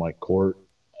 and my court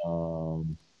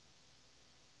um,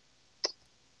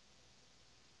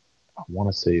 I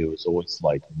want to say it was always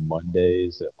like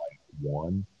Mondays at like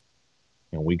 1,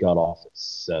 and we got off at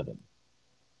 7.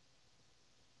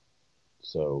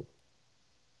 So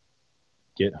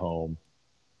get home,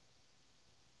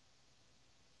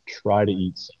 try to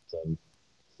eat something,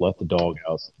 let the dog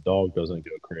out so the dog doesn't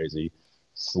go crazy,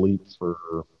 sleep for,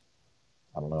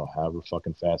 I don't know, however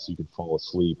fucking fast you can fall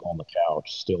asleep on the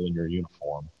couch, still in your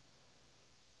uniform,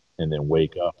 and then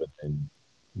wake up and then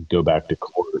go back to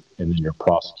court, and then you're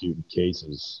prosecuting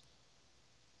cases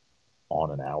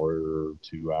on an hour,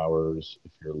 2 hours.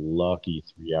 If you're lucky,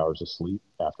 3 hours of sleep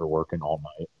after working all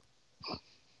night.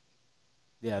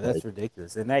 Yeah, Like that's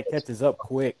ridiculous, and that that's catches up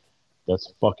quick.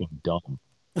 that's fucking dumb.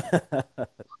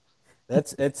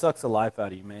 It sucks the life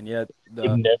out of you, man. Yeah, They've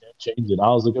the never changed it. I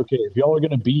was like, okay, if y'all are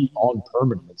gonna be on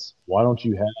permanence, why don't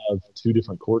you have two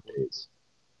different court dates?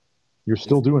 You're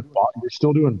still doing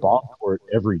bond court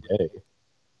every day.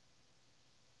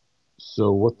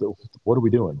 So what are we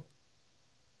doing?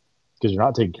 Because you're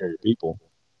not taking care of your people.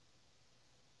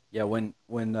 Yeah, when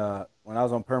I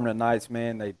was on permanent nights,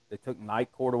 man, they took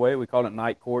night court away. We called it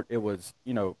night court. It was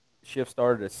shift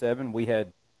started at 7. We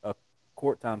had a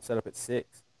court time set up at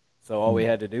 6, so all we Hmm.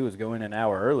 had to do was go in an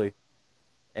hour early,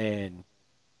 and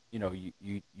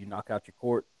you knock out your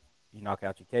court, you knock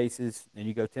out your cases, then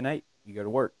you go 10-8. You go to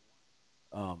work.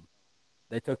 Um,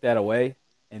 they took that away,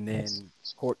 and That's then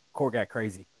court got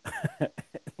crazy.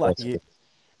 like that's crazy.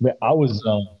 Man,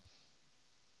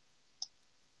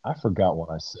 I forgot when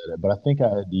I said it, but I think I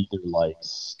had to either like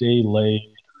stay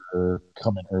late or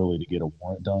come in early to get a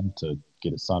warrant done to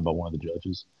get it signed by one of the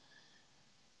judges.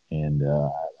 And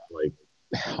like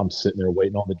I'm sitting there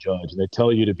waiting on the judge, and they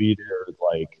tell you to be there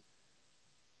like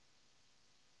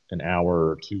an hour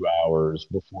or 2 hours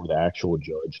before the actual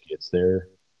judge gets there.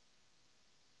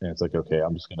 And it's like, okay,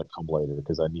 I'm just gonna come later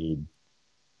because I need,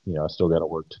 I still got to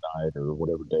work tonight or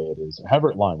whatever day it is,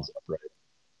 however it lines up, right?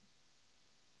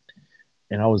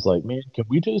 And I was like, man, can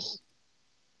we just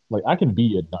like I can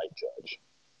be a night judge.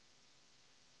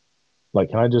 Like,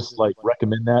 can I just like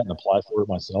recommend that and apply for it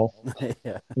myself?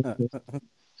 yeah.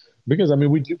 Because I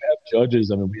mean, we do have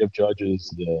judges. I mean, we have judges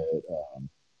that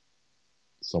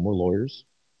some were lawyers,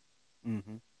 hmm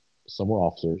some were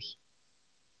officers,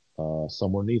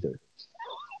 some were neither.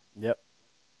 Yep.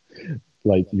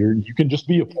 Like you can just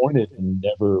be appointed and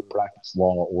never practice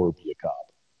law or be a cop.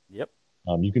 Yep.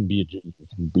 You can be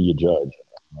a judge.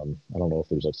 I don't know if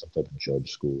there's like some type of judge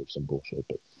school or some bullshit,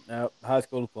 but Now, high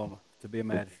school diploma to be a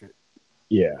magistrate.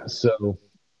 yeah. So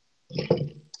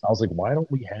I was like, why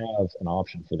don't we have an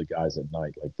option for the guys at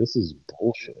night? Like this is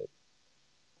bullshit.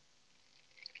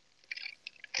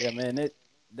 Yeah, man.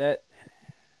 That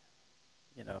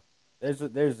you know, there's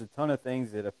a ton of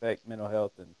things that affect mental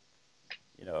health, and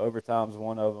overtime's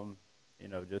one of them.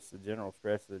 Just the general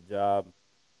stress of the job,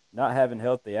 not having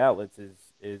healthy outlets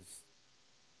is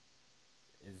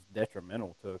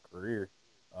detrimental to a career.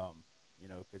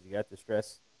 Because you got the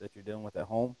stress that you're dealing with at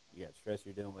home, you got stress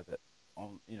you're dealing with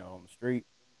on the street.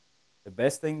 The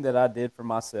best thing that I did for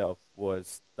myself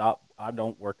was stop. I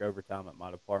don't work overtime at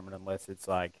my department unless it's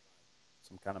like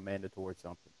some kind of mandatory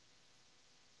something.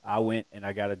 I went and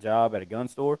I got a job at a gun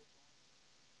store.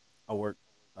 I work.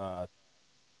 Uh,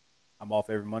 I'm off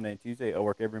every Monday and Tuesday. I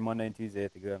work every Monday and Tuesday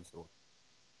at the gun store,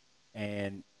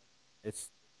 and it's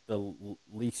the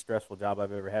least stressful job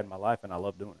I've ever had in my life, and I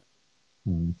love doing it.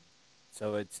 Mm.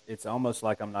 So it's almost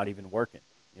like I'm not even working.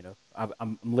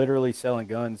 I'm literally selling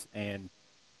guns, and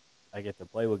I get to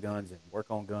play with guns and work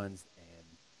on guns,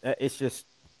 and it's just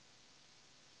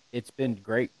it's been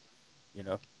great. You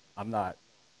know, I'm not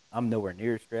I'm nowhere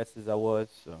near as stressed as I was.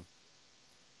 So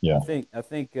Yeah, I think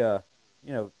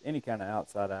any kind of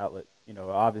outside outlet.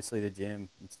 Obviously the gym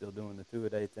and still doing the 2 a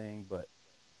day thing, but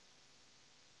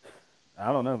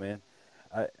I don't know, man.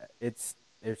 I it's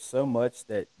There's so much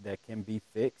that can be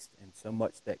fixed and so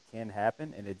much that can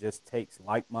happen, and it just takes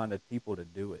like-minded people to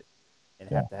do it, and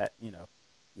yeah,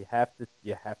 you have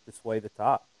to sway the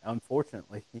top.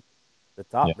 Unfortunately, the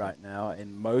yeah, top right now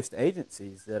in most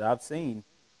agencies that I've seen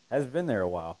has been there a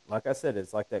while. Like I said,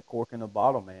 it's like that cork in the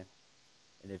bottle, man.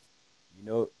 And if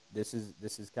this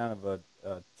is kind of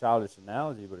a childish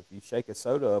analogy, but if you shake a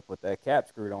soda up with that cap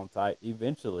screwed on tight,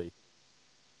 eventually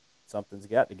something's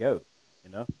got to go.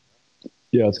 You know,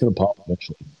 yeah. It's gonna pop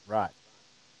eventually. right?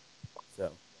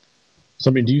 So, So,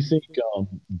 I mean, do you think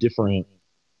different?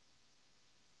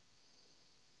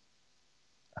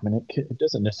 I mean, it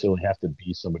doesn't necessarily have to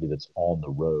be somebody that's on the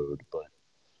road, but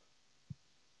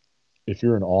if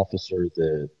you're an officer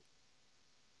that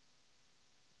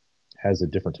has a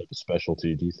different type of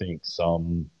specialty, do you think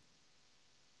some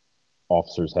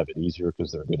officers have it easier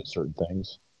because they're good at certain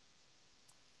things?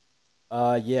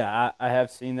 yeah, I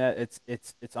have seen that.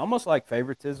 It's almost like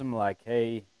favoritism. Like,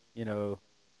 hey, you know,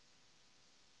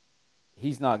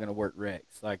 he's not going to work Rex,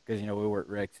 like because we work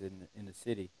Rex in the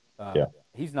city. Yeah,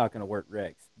 He's not going to work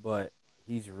Rex, but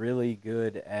he's really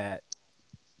good at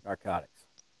narcotics.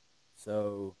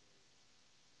 So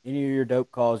any of your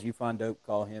dope calls, you find dope,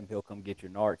 call him. He'll come get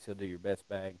your narcs. He'll do your best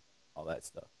bag, all that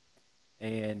stuff.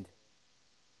 And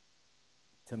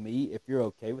to me, if you're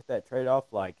okay with that trade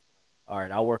off, like, all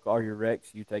right, I'll work all your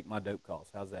Rex, you take my dope calls.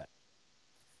 How's that?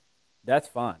 That's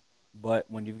fine. But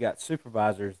when you've got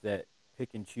supervisors that pick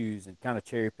and choose and kind of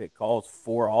cherry pick calls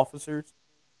for officers,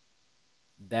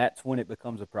 that's when it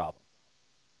becomes a problem.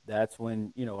 That's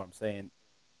when, you know what I'm saying?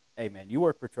 Hey, man, you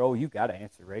work patrol, you got to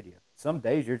answer radio. Some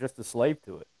days you're just a slave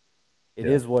to it. It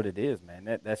yeah. is what it is,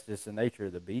 man. That's just the nature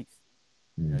of the beast.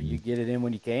 Hmm. You get it in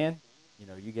when you can.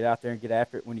 You get out there and get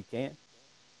after it when you can.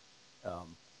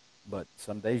 Um, but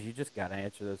some days you just got to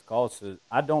answer those calls. So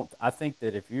I don't. I think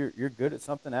that if you're good at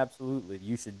something, absolutely,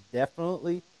 you should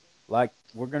definitely, like,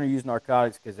 we're going to use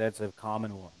narcotics because that's a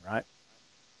common one, right?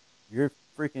 You're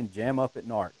freaking jam up at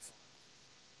narcs.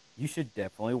 You should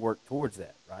definitely work towards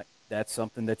that, right? That's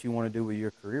something that you want to do with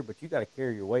your career, but you got to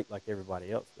carry your weight like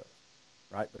everybody else does,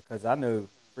 right? Because I know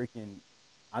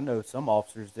some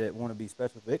officers that want to be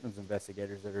special victims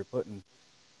investigators that are putting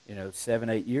 7,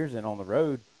 8 years in on the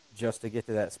road just to get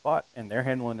to that spot, and they're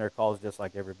handling their calls just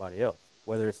like everybody else.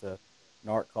 Whether it's a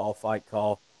narc call, fight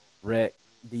call, wreck,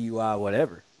 DUI,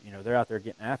 whatever, they're out there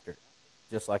getting after it,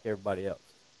 just like everybody else.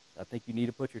 I think you need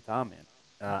to put your time in.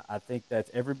 I think that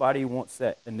everybody wants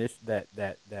that initial,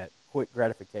 that quick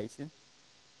gratification.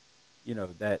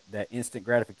 That instant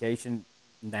gratification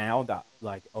now. That,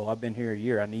 like, oh, I've been here a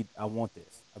year. I want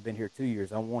this. I've been here 2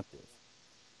 years. I want this.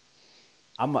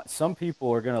 Some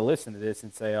people are going to listen to this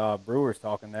and say, "Oh, Brewer's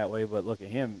talking that way," but look at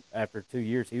him. After 2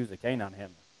 years, he was a canine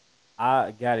handler.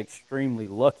 I got extremely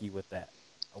lucky with that.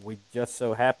 We just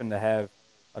so happened to have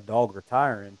a dog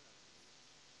retiring,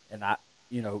 and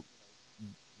you know,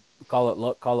 call it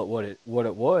luck, call it what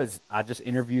it was. I just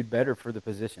interviewed better for the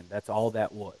position. That's all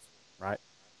that was, right?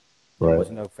 There Right,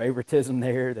 was no favoritism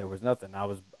there. There was nothing.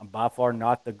 I'm by far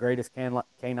not the greatest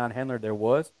canine handler there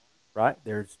was, right?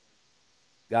 There's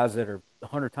guys that are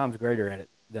 100 times greater at it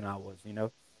than I was,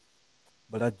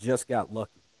 but I just got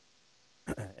lucky.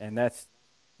 And that's,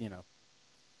 you know,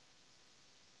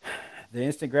 the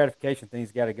instant gratification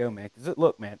thing's got to go, man. Because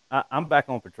look, man, I'm back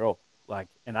on patrol, like,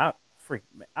 and I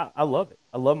love it.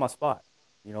 I love my spot.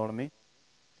 You know what I mean?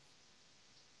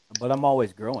 But I'm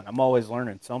always growing. I'm always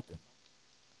learning something.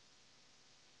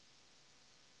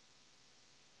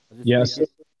 I just yeah. think So,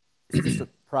 it's just a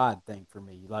pride thing for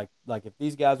me. Like if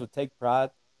these guys would take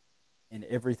pride in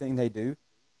everything they do,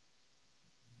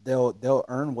 they'll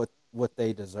earn what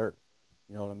they deserve.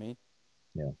 You know what I mean?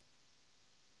 yeah.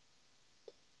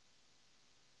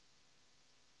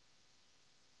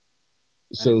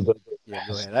 I didn't So mean the to. Yeah,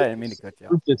 go so ahead. I didn't mean to cut you off,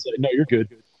 group man. that's no, you're good.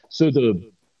 So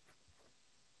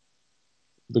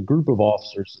the group of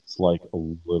officers that's like a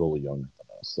little younger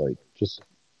than us, like just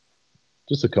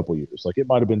a couple years. Like it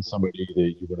might have been somebody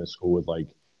that you went to school with, like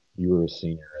you were a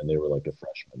senior and they were like a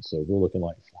freshman. So we're looking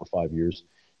like 4 or 5 years.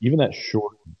 Even that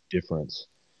short difference,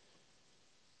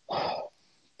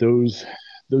 those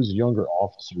those younger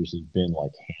officers have been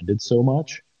like handed so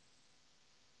much.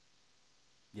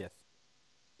 Yes.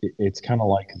 It's kind of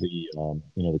like the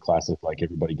the classic like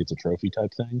everybody gets a trophy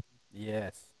type thing.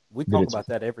 Yes. We That talk it's about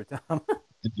that every time.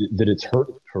 that it's hurt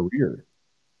the career.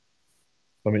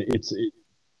 I mean,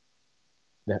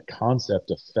 that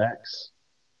concept affects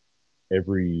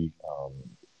every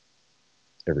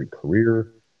every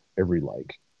career, every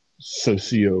like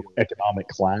socioeconomic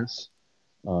class.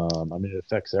 I mean, it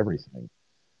affects everything.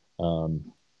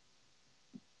 Um,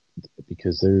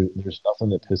 because there's nothing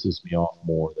that pisses me off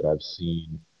more that I've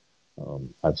seen.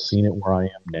 I've seen it where I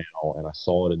am now, and I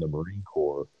saw it in the Marine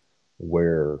Corps,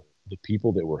 where the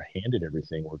people that were handed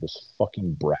everything were just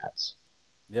fucking brats.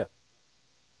 Yeah.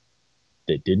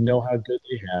 They didn't know how good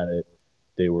they had it.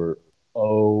 They were,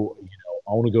 oh,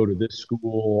 I want to go to this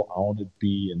school. I want to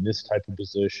be in this type of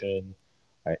position.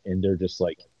 And they're just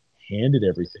like handed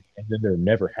everything. And then they're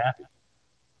never happy.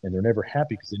 And they're never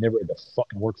happy because they never had to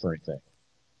fucking work for anything.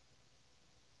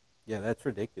 Yeah, that's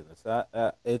ridiculous.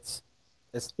 It's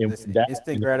And this when that,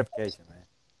 instant gratification, man.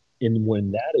 and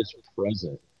when that is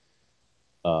present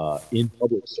in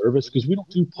public service, because we don't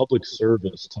do public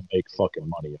service to make fucking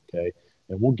money, okay?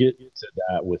 And we'll get to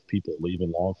that with people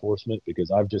leaving law enforcement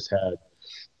because I've just had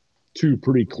two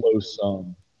pretty close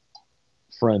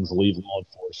friends leave law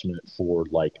enforcement for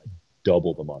like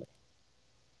double the money.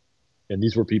 And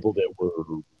these were people that were,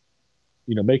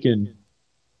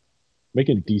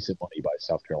 making decent money by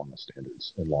South Carolina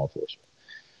standards in law enforcement.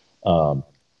 Um,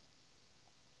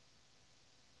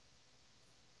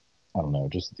 I don't know,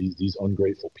 just these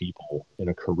ungrateful people in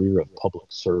a career of public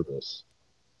service.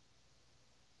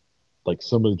 Like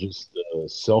some of just the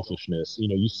selfishness,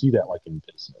 you see that like in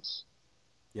business.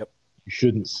 Yep. You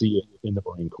shouldn't see it in the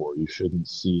Marine Corps. You shouldn't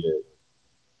see it,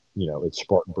 at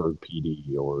Spartanburg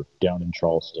PD or down in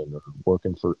Charleston or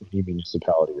working for any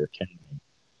municipality or county.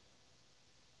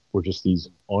 We're just these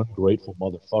ungrateful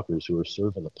motherfuckers who are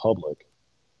serving the public.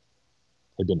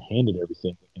 They've been handed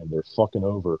everything and they're fucking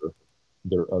over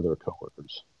their other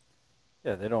coworkers.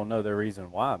 Yeah, they don't know the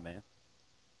reason why, man.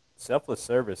 Selfless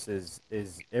service is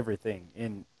everything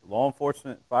in law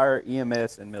enforcement, fire,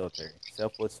 EMS, and military.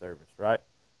 Selfless service, right?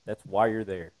 That's why you're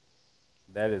there.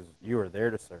 That is, you are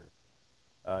there to serve.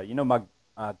 My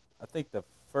I think the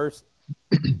first,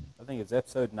 I think it's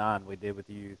episode 9 we did with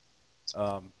you,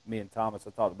 me and Thomas. I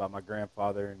talked about my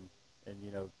grandfather and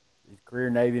he's a career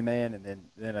Navy man, and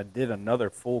then I did another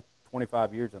full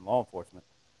 25 years in law enforcement.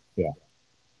 Yeah.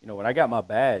 When I got my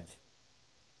badge,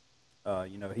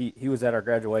 he was at our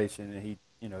graduation, and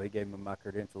he gave me my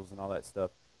credentials and all that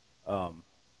stuff. Um,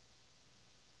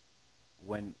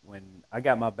 when I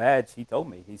got my badge, he told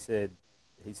me, he said,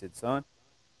 son,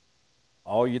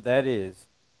 all you that is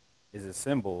a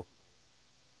symbol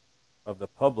of the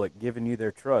public giving you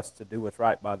their trust to do what's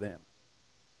right by them.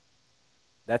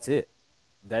 That's it.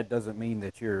 That doesn't mean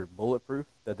that you're bulletproof.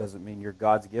 That doesn't mean you're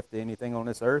God's gift to anything on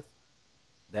this earth.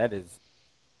 That is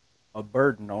a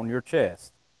burden on your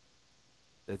chest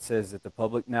that says that the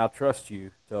public now trusts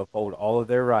you to uphold all of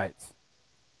their rights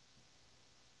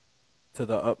to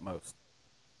the utmost.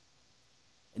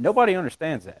 And nobody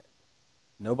understands that.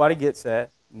 Nobody gets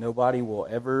that. Nobody will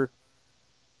ever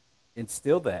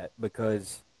instill that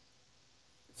because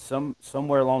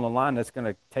somewhere along the line that's going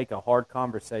to take a hard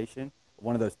conversation,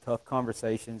 one of those tough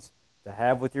conversations to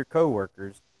have with your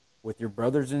coworkers, with your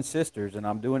brothers and sisters, and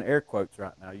I'm doing air quotes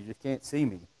right now. You just can't see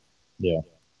me. Yeah.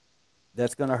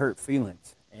 That's going to hurt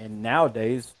feelings. And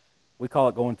nowadays, we call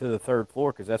it going to the third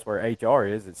floor because that's where HR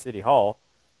is at City Hall.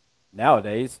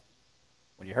 Nowadays,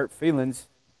 when you hurt feelings,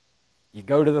 you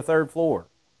go to the third floor.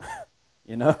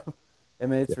 you know, I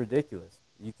mean, it's Yeah. ridiculous.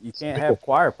 You Some can't people, have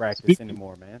choir some practice people,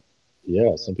 anymore, man.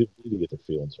 yeah, some people need to get their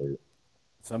feelings hurt.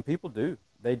 Some people do.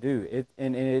 They do.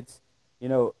 And it's, you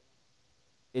know,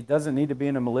 it doesn't need to be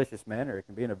in a malicious manner. It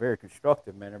can be in a very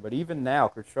constructive manner. But even now,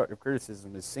 constructive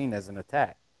criticism is seen as an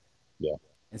attack Yeah.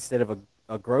 instead of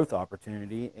a growth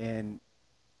opportunity. And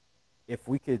if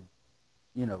we could,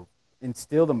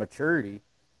 instill the maturity,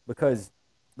 because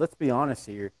let's be honest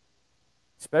here,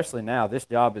 especially now, this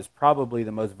job is probably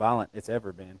the most violent it's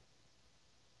ever been.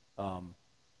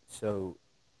 So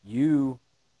you,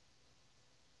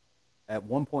 at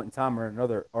one point in time or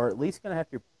another, are at least going to have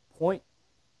to point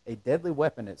a deadly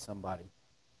weapon at somebody,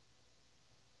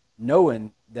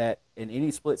 knowing that in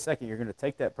any split second you're going to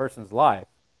take that person's life,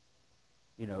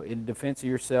 in defense of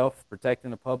yourself,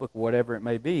 protecting the public, whatever it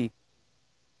may be.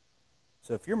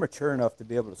 So if you're mature enough to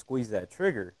be able to squeeze that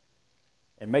trigger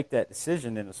and make that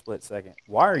decision in a split second,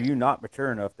 why are you not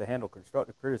mature enough to handle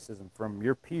constructive criticism from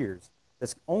your peers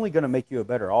that's only going to make you a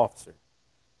better officer?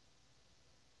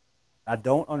 I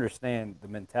don't understand the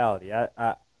mentality.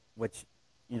 Which,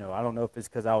 I don't know if it's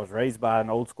because I was raised by an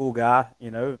old school guy.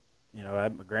 My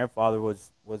grandfather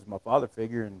was my father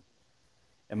figure,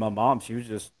 and my mom, she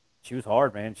was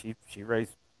hard, man. She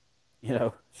raised,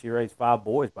 she raised 5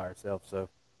 boys by herself. So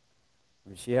I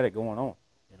mean, she had it going on,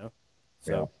 you know.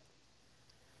 Yeah. So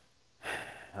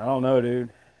I don't know, dude.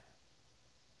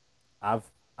 I've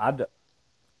I'd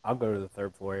I'll go to the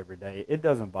third floor every day. It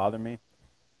doesn't bother me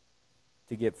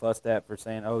to get fussed at for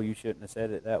saying, "Oh, you shouldn't have said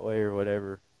it that way" or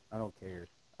whatever. I don't care.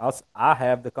 I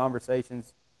have the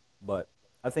conversations, but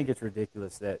I think it's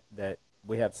ridiculous that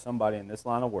we have somebody in this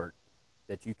line of work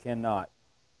that you cannot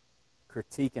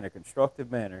critique in a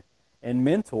constructive manner and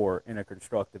mentor in a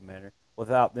constructive manner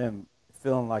without them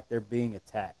feeling like they're being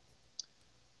attacked.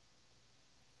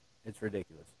 It's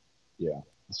ridiculous. Yeah.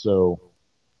 So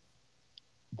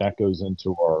that goes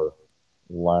into our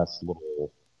last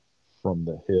little from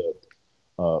the hip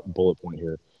bullet point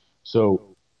here.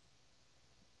 So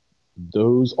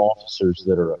those officers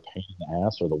that are a pain in the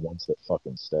ass are the ones that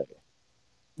fucking stay.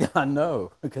 I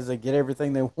know, because they get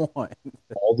everything they want.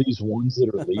 All these ones that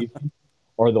are leaving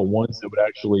are the ones that would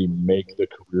actually make the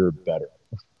career better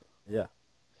Yeah.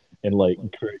 and like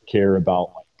care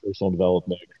about like personal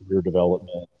development, career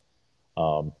development.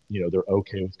 They're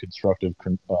okay with constructive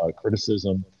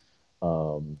criticism.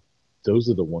 Um, those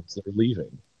are the ones that are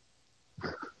leaving.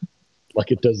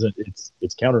 Like it doesn't.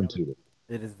 It's counterintuitive.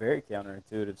 It is very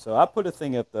counterintuitive. So I put a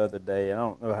thing up the other day. I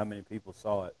don't know how many people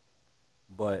saw it,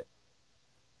 but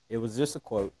it was just a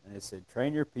quote, and it said,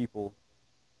 "Train your people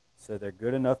so they're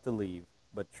good enough to leave,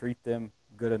 but treat them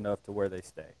good enough to where they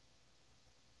stay."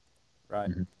 Right?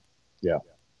 Mm-hmm. Yeah.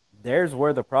 There's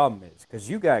where the problem is, because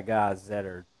you got guys that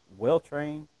are well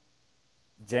trained,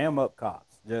 jam up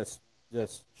cops, just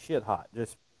shit hot,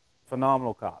 just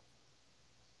phenomenal cops,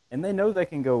 and they know they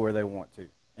can go where they want to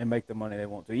and make the money they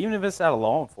want to, even if it's out of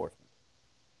law enforcement.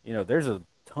 There's a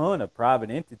ton of private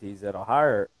entities that'll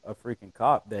hire a freaking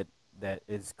cop that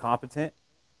is competent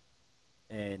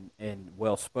and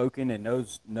well spoken and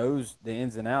knows the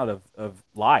ins and out of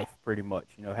life pretty much.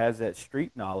 Has that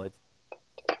street knowledge,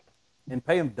 and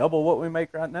pay them double what we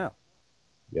make right now.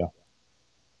 Yeah.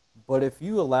 But if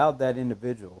you allowed that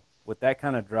individual with that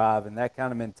kind of drive and that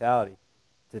kind of mentality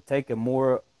to take a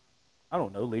more, I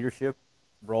don't know, leadership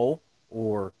role,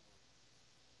 or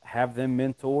have them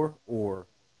mentor, or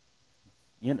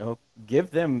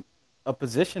give them a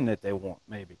position that they want,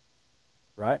 maybe,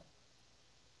 right?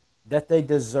 That they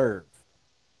deserve.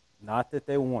 Not that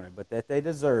they wanted, but that they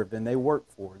deserved and they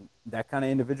worked for. That kind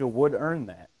of individual would earn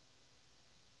that.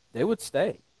 They would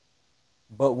stay.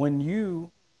 But when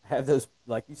you have those,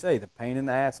 like you say, the pain in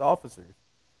the ass officers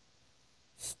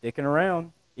sticking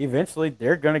around, eventually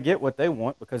they're going to get what they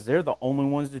want because they're the only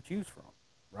ones to choose from,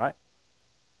 right?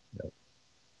 Yep.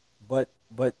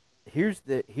 But here's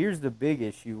the big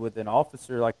issue with an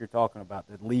officer like you're talking about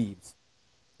that leaves,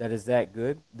 that is that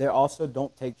good. They also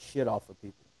don't take shit off of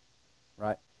people,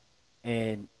 right?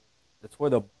 And that's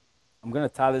where I'm going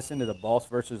to tie this into the boss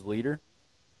versus leader.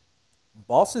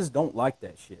 Bosses don't like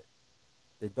that shit.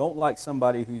 They don't like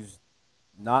somebody who's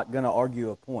not going to argue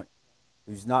a point,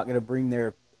 who's not going to bring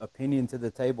their opinion to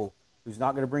the table, who's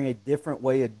not going to bring a different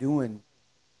way of doing,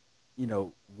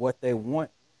 what they want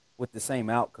with the same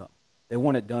outcome. They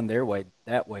want it done their way,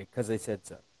 that way, because they said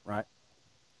so, right?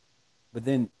 But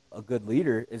then a good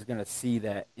leader is going to see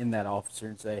that in that officer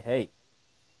and say, hey,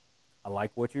 I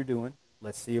like what you're doing.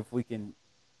 Let's see if we can,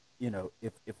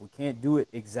 if we can't do it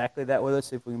exactly that way, let's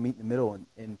see if we can meet in the middle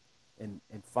and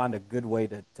find a good way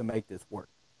to make this work,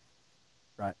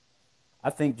 right? I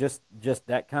think just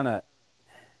that kind of,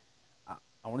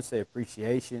 I want to say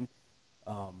appreciation,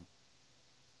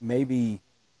 maybe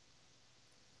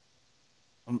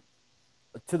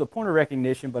to the point of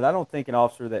recognition, but I don't think an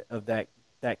officer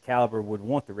that caliber would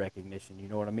want the recognition. You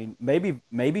know what I mean? Maybe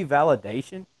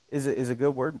validation is a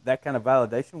good word. That kind of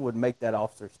validation would make that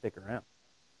officer stick around.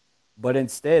 But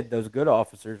instead, those good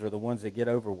officers are the ones that get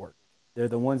overworked. They're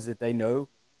the ones that they know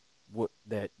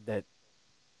that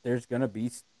there's going to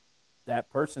be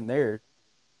that person there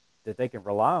that they can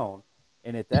rely on,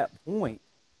 and at that point,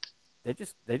 they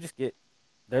just they're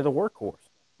the workhorse,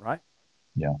 right?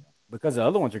 Yeah. Because the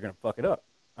other ones are going to fuck it up.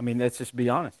 I mean, let's just be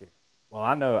honest here. Well,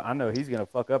 I know he's going to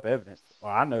fuck up evidence, or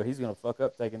I know he's going to fuck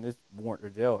up taking this warrant to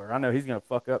jail, or I know he's going to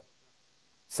fuck up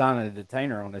signing a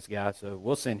detainer on this guy, so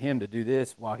we'll send him to do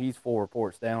this while he's 4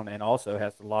 reports down, and also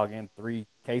has to log in 3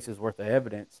 cases worth of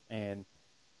evidence, and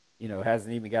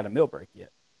hasn't even got a meal break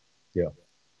yet. Yeah.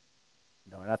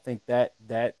 And I think that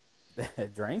that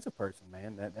drains a person,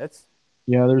 man. That's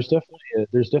Yeah, there's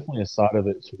definitely a side of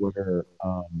it to where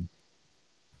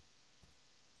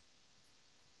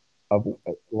I've,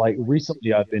 like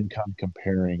recently I've been kind of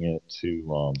comparing it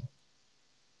to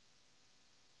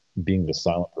being the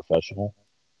silent professional,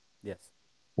 yes,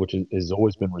 which has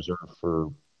always been reserved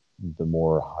for the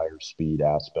more higher speed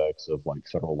aspects of like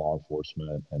federal law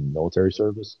enforcement and military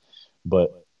service.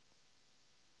 But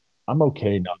I'm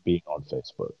okay not being on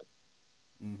Facebook.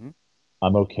 mm-hmm.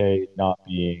 I'm okay not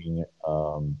being,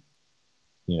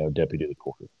 deputy of the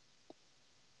quarter.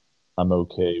 I'm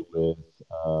okay with,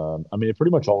 I mean, it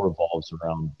pretty much all revolves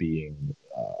around being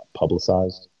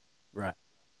publicized. Right.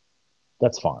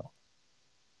 That's fine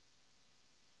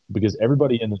because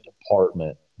everybody in the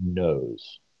department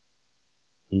knows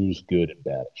who's good and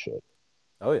bad at shit.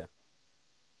 Oh yeah.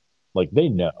 Like they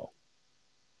know.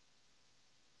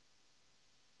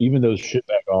 Even those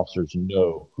shitbag officers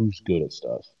know who's good at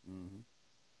stuff.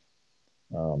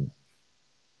 Mm-hmm. Um,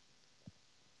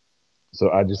 so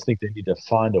I just think they need to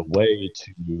find a way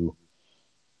to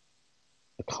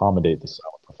accommodate the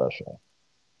silent professional.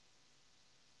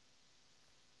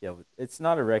 Yeah, it's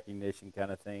not a recognition kind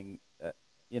of thing.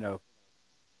 You know,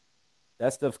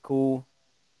 that stuff's cool.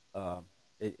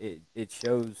 It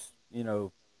shows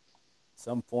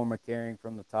some form of caring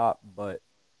from the top, but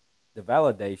the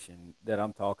validation that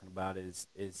I'm talking about is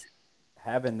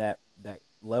having that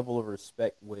level of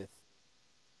respect with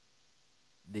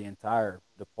the entire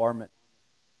department,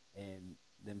 and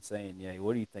them saying, "Yeah,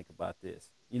 what do you think about this?"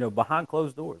 Behind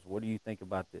closed doors, what do you think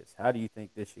about this? How do you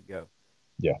think this should go?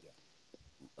 Yeah.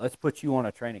 Let's put you on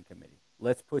a training committee.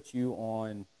 Let's put you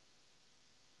on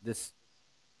this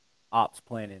ops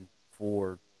planning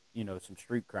for some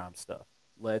street crime stuff.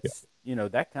 Yeah. Let's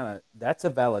that's a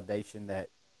validation that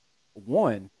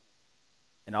one,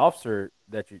 an officer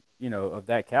that of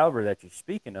that caliber that you're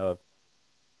speaking of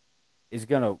is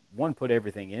gonna, one, put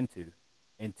everything into,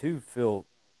 and two, feel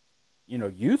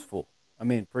useful. I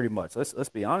mean, pretty much. Let's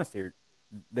be honest here.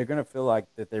 They're gonna feel like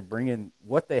that they're bringing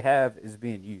what they have is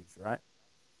being used, right?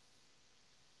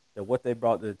 That what they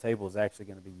brought to the table is actually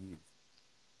going to be used,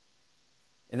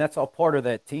 and that's all part of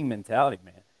that team mentality,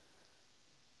 man.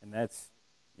 And that's,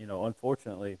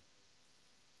 unfortunately,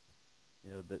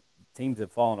 the teams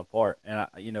have fallen apart. And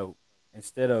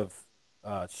instead of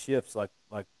shifts, like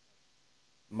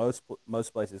most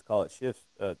places call it shifts.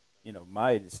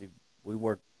 My agency, we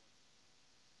work.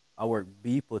 I work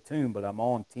B platoon, but I'm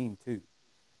on team two.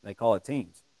 They call it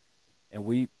teams,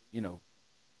 and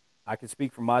I can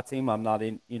speak for my team. I'm not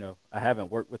in. I haven't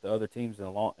worked with the other teams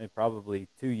in probably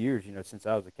 2 years. Since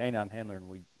I was a canine handler and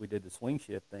we did the swing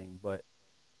shift thing. But,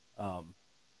 um,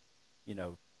 you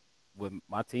know, with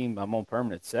my team, I'm on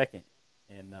permanent second,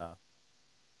 and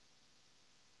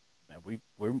man,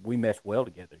 we mesh well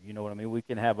together. You know what I mean? We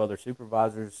can have other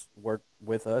supervisors work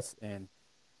with us, and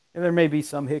there may be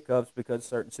some hiccups because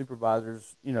certain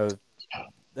supervisors,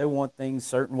 they want things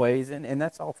certain ways, and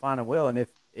that's all fine and well. And if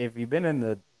you've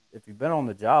been if you've been on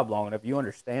the job long enough, you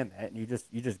understand that, and you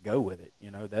just go with it.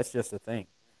 That's just a thing.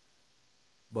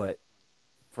 But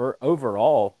for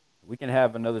overall, we can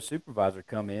have another supervisor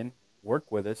come in, work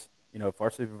with us. If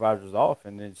our supervisor's off,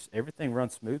 and everything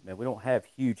runs smooth, man. We don't have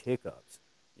huge hiccups.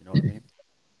 You know what I mean?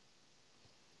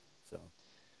 So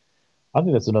I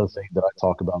think that's another thing that I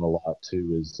talk about a lot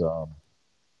too is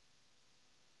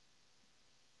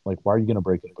like, why are you going to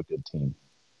break up a good team?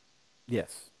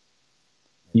 yes,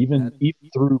 Even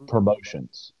through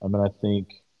promotions. I mean,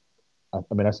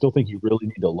 I still think you really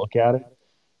need to look at it,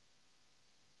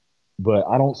 but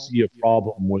I don't see a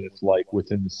problem with like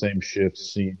within the same shift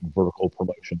seeing vertical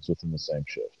promotions within the same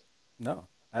shift. no,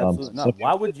 absolutely Some not.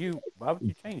 Why people, would you? Why would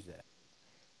you change that?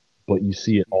 but you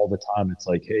see it all the time. It's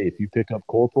like, hey, if you pick up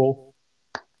corporal,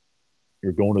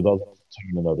 you're going to the other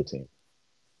platoon, another team.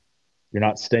 You're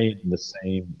not staying in the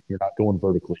same. You're not going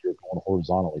vertically. You're going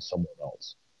horizontally somewhere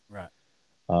else. Right.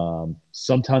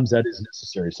 Sometimes that is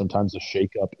necessary. Sometimes a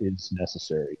shakeup is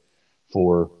necessary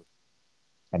for,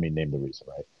 I mean, name the reason,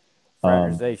 right?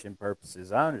 Fraternization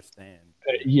purposes. I understand.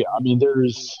 Yeah, I mean,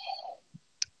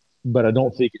 but I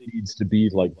don't think it needs to be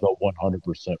like the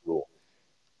 100% rule.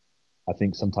 I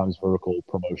think sometimes vertical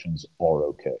promotions are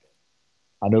okay.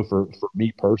 I know for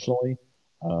me personally,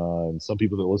 and some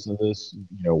people that listen to this,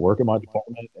 work in my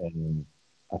department, and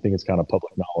I think it's kind of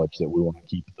public knowledge that we want to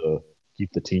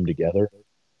keep the team together.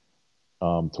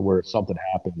 To where if something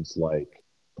happens, like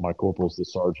my corporal's the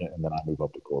sergeant, and then I move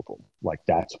up to corporal. Like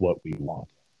that's what we want.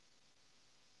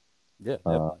 Yeah,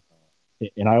 Uh,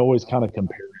 definitely. and I always kind of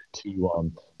compare it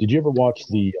to. Did you ever watch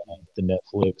the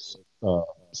Netflix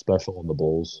special on the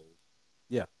Bulls?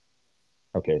 Yeah.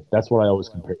 Okay, that's what I always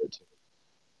compare it to.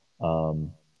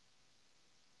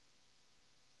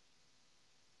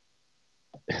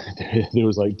 There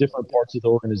was like different parts of the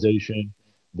organization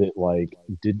that like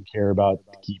didn't care about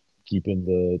keeping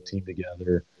the team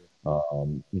together.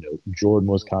 Jordan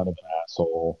was kind of an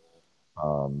asshole.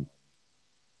 Um,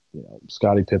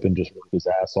 Scottie Pippen just worked his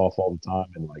ass off all the time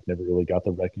and like never really got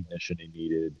the recognition he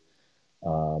needed.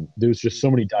 There was just so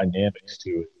many dynamics to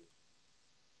it,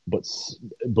 but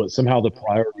somehow the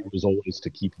priority was always to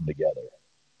keep them together.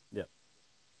 Yeah.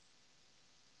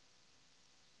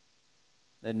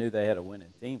 They knew they had a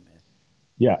winning team, man.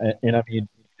 Yeah, and I mean,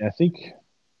 I think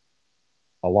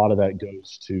a lot of that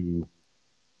goes to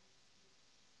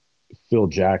Phil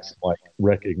Jackson, like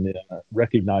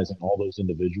recognizing all those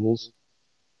individuals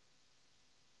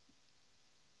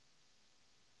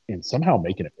and somehow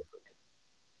making it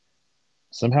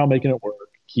work,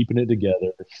 keeping it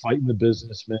together, fighting the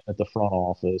businessmen at the front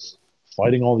office,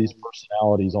 fighting all these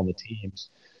personalities on the teams.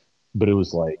 But it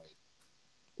was like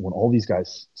when all these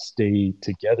guys stay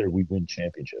together, we win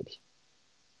championships.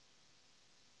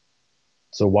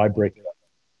 So why break it up?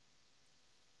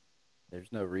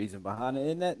 There's no reason behind it,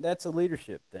 and that's a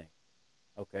leadership thing.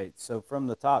 Okay, so from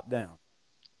the top down,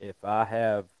 if I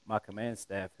have my command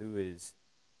staff who is,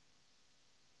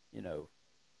 you know,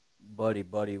 buddy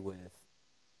buddy with,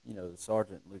 the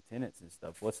sergeant, lieutenants, and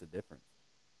stuff, what's the difference?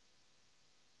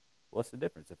 What's the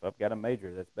difference? If I've got a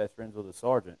major that's best friends with a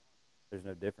sergeant, there's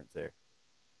no difference there.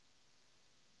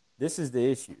 This is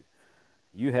the issue.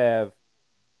 You have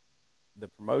the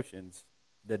promotions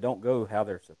that don't go how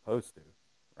they're supposed to,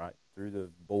 right? Through the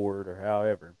board or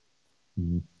however.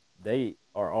 Mm-hmm. They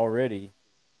are already,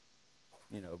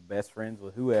 best friends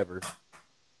with whoever,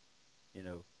 you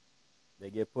know, they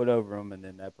get put over them, and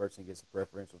then that person gets a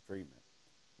preferential treatment.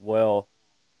 Well,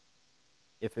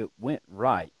 if it went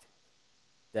right,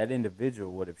 that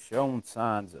individual would have shown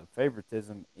signs of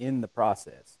favoritism in the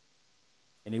process,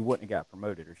 and he wouldn't have got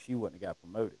promoted, or she wouldn't have got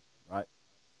promoted, right?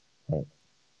 Right.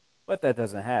 But that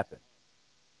doesn't happen.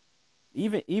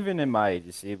 Even in my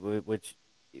agency, which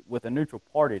with a neutral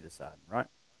party deciding, right,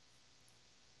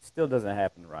 still doesn't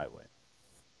happen the right way.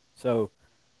 So,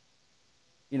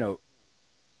 you know,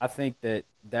 I think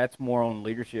that's more on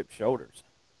leadership shoulders.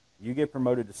 You get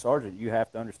promoted to sergeant, you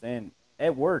have to understand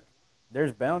at work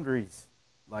there's boundaries.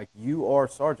 Like you are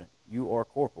sergeant, you are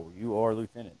corporal, you are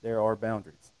lieutenant. There are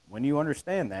boundaries. When you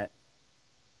understand that,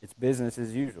 it's business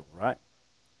as usual, right?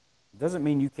 It doesn't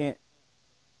mean you can't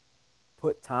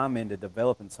put time into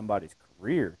developing somebody's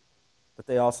career, but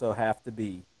they also have to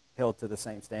be held to the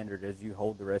same standard as you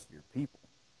hold the rest of your people.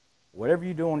 Whatever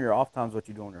you do on your off time is what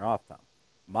you do on your off time.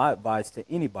 My advice to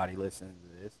anybody listening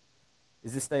to this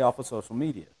is to stay off of social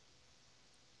media.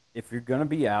 If you're going to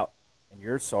be out and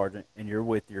you're a sergeant and you're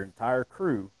with your entire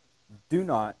crew, do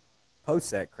not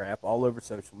post that crap all over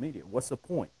social media. What's the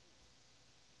point?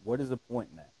 What is the point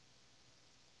in that?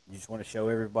 You just want to show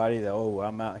everybody that, oh,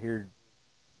 I'm out here,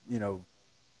 you know,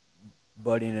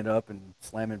 buddying it up and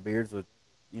slamming beers with,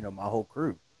 my whole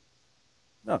crew.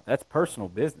 No, that's personal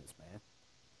business, man.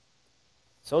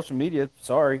 Social media,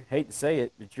 sorry, hate to say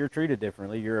it, but you're treated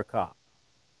differently. You're a cop.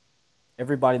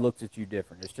 Everybody looks at you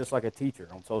different. It's just like a teacher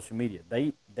on social media.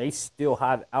 They still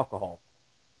hide alcohol,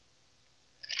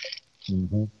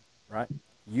 Mm-hmm. right?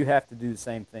 You have to do the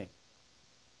same thing.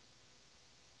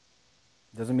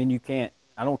 Doesn't mean you can't.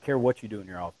 I don't care what you do in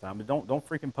your off time, but don't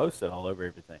freaking post it all over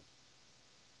everything.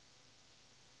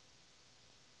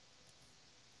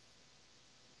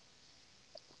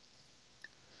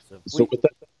 So if So we, with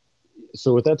that,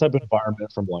 so with that type of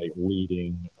environment, from like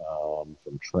leading,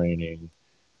 from training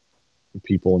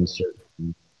people in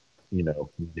certain,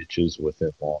 niches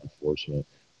within law enforcement,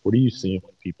 what are you seeing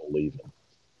with people leaving?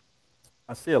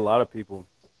 I see a lot of people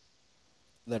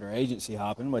that are agency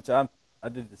hopping, which I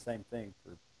did the same thing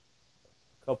for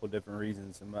a couple of different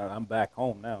reasons, and I'm back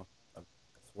home now. That's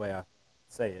the way I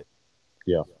say it.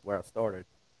 Yeah. Where I started.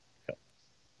 Yeah.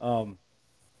 Um,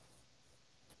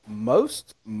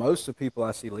 most of the people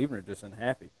I see leaving are just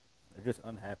unhappy. They're just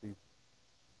unhappy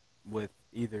with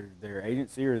either their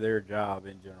agency or their job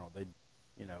in general.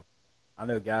 You know, I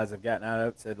know guys have gotten out of it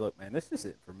and said, "Look, man, this is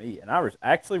it for me," and I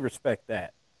actually respect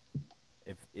that.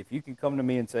 If you can come to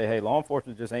me and say, "Hey, law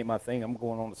enforcement just ain't my thing. I'm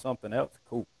going on to something else,"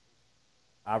 cool.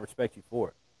 I respect you for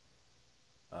it.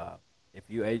 Uh, if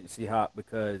you agency hop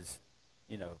because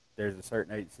there's a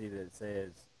certain agency that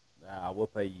says, "Nah, we'll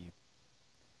pay you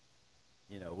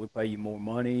we pay you more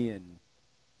money, and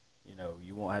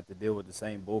you won't have to deal with the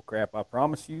same bull crap. I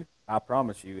promise you. I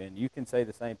promise you. And you can say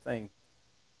the same thing.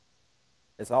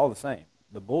 It's all the same.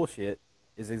 The bullshit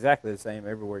is exactly the same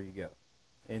everywhere you go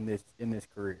in this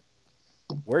career.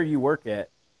 Where you work at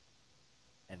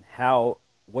and how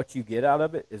what you get out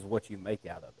of it is what you make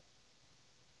out of it.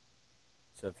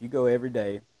 So if you go every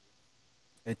day,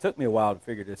 it took me a while to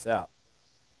figure this out.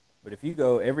 But if you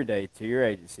go every day to your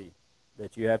agency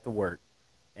that you have to work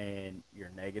and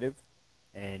you're negative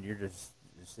and you're just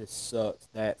this sucks,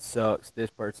 that sucks, this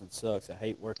person sucks, I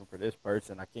hate working for this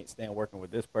person, I can't stand working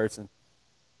with this person,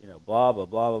 blah blah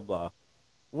blah blah blah.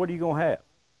 What are you gonna have?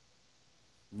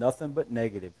 Nothing but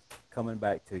negative coming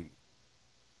back to you.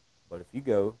 But if you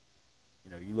go,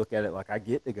 you look at it like I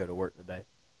get to go to work today.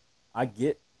 I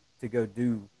get to go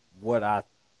do what I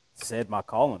said my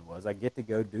calling was. I get to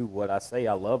go do what I say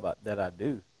I love that I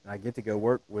do. And I get to go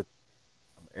work with,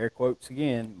 air quotes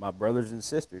again, my brothers and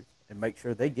sisters and make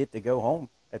sure they get to go home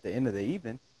at the end of the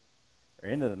evening or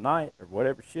end of the night or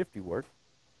whatever shift you work.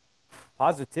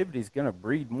 Positivity is going to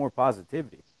breed more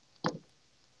positivity.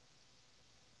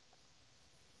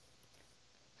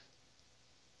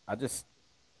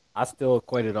 I still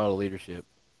equate it all to leadership.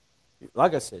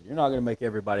 Like I said, you're not going to make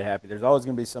everybody happy. There's always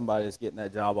going to be somebody that's getting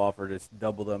that job offer that's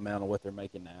double the amount of what they're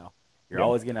making now. You're Yeah.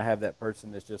 always going to have that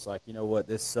person that's just like, you know what,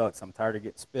 this sucks. I'm tired of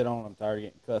getting spit on. I'm tired of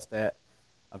getting cussed at.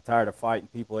 I'm tired of fighting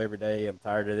people every day. I'm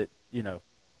tired of it.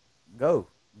 Go,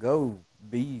 go,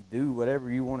 do whatever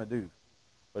you want to do.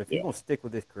 But if you're Yeah. going to stick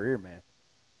with this career, man,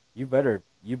 you better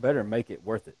make it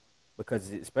worth it.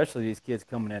 Because especially these kids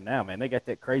coming in now, man, they got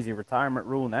that crazy retirement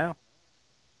rule now,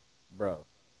 bro.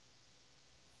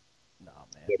 Nah,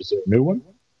 man. Is there a new one?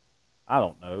 I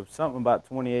don't know, something about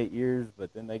 28 years,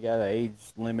 but then they got age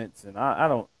limits, and I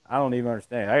don't even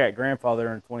understand. I got grandfather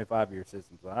in a 25-year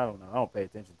system, so I don't know. I don't pay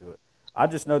attention to it. I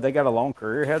just know they got a long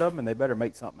career ahead of them, and they better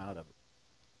make something out of it,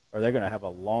 or they're gonna have a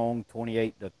long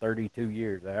 28 to 32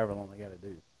 years, however long they got to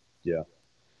do. Yeah.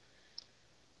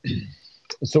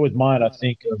 So with mine, I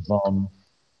think of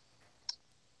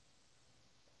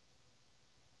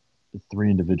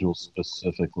three individuals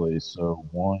specifically. So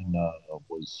one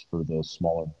was for the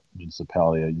smaller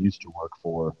municipality I used to work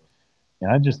for, and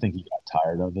I just think he got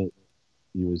tired of it.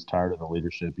 He was tired of the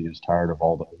leadership. He was tired of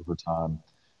all the overtime,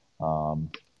 um,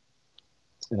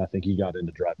 and I think he got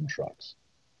into driving trucks.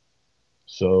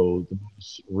 So the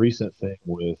most recent thing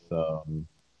with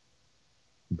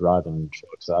driving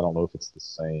trucks, I don't know if it's the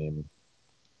same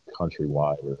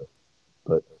countrywide,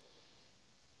 but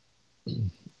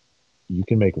you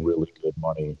can make really good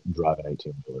money driving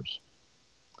 18 wheelers.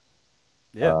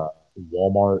 Yeah, Uh,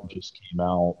 Walmart just came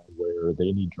out where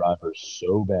they need drivers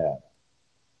so bad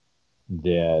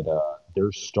that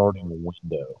their starting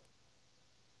window.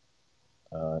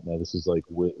 Now this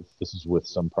is with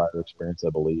some prior experience, I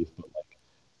believe, but like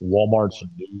Walmart's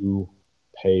new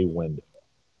pay window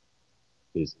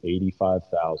is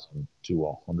 85,000 to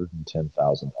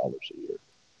 $110,000 a year,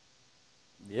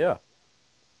 yeah,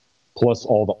 plus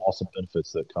all the awesome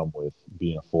benefits that come with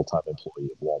being a full time employee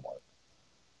of Walmart.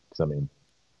 Because I mean,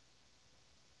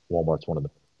 Walmart's one of the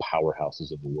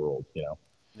powerhouses of the world, you know.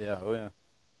 yeah, oh yeah,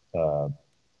 Uh,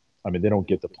 I mean, they don't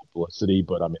get the publicity,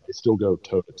 but I mean, they still go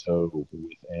toe to toe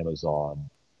with Amazon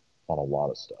on a lot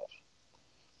of stuff.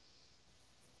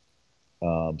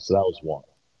 So that was one.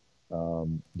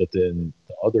 But then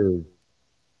the other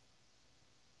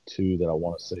two that I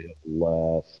want to say have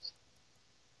left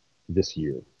this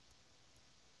year,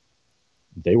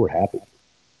 they were happy.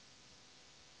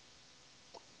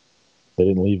 They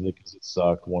didn't leave it because it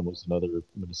sucked. One was another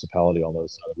municipality on the other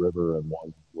side of the river, and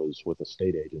one was with a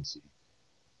state agency.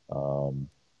 Um,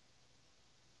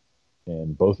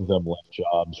 and both of them left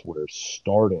jobs where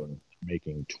starting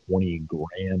making 20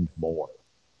 grand more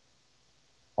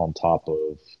on top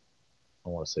of, I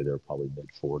want to say they're probably mid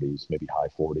 40s, maybe high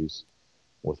 40s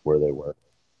with where they were.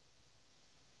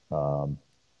 Um,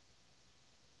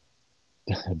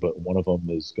 but one of them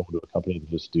is going to a company to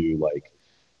just do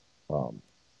um,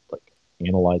 like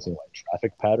analyzing like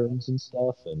traffic patterns and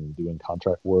stuff and doing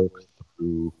contract work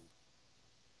through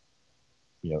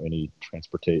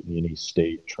any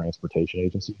state transportation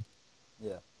agency.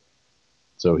 yeah.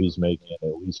 So he's making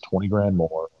at least 20 grand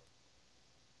more,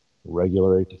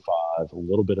 regular 8 to 5, a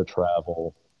little bit of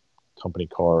travel, company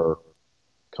car,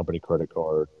 company credit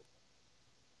card.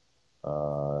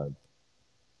 Uh,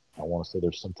 I want to say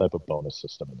there's some type of bonus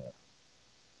system in there.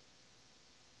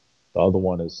 The other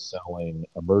one is selling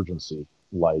emergency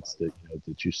lights that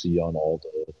you see on all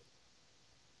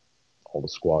the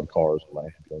squad cars, all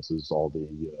the ambulances, all the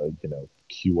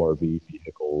QRV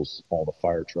vehicles, all the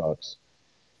fire trucks.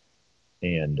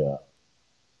 and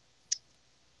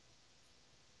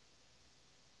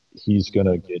he's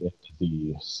gonna get into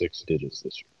the six digits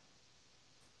this year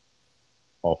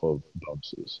off of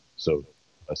bonuses. So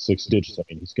six digits. I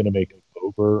mean, he's gonna make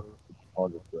over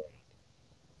 100 grand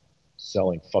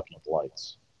selling fucking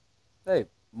lights. Hey,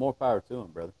 more power to him,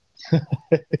 brother.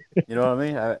 You know what I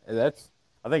mean?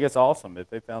 I think it's awesome if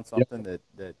they found Yep. something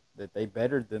that they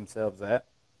bettered themselves at,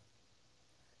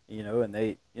 and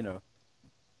it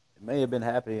may have been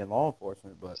happy in law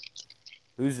enforcement, but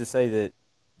who's to say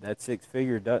that six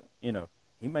figure doesn't,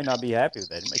 he may not be happy with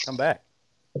that. He may come back,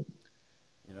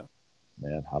 you know.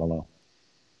 Man, I don't know.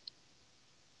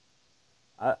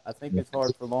 I think it's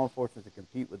hard for law enforcement to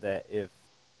compete with that if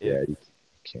Yeah, you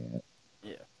can't.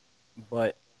 yeah.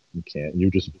 But You can't. You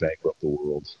just bankrupt the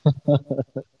world.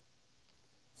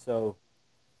 so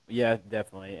yeah,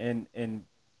 definitely. And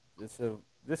so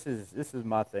this is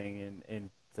my thing and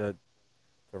to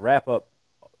wrap up,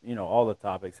 all the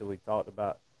topics that we talked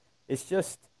about, it's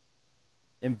just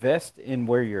invest in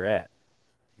where you're at.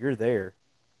 You're there.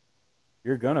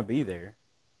 You're gonna be there.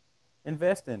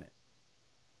 Invest in it.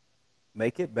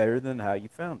 Make it better than how you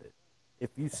found it.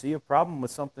 If you see a problem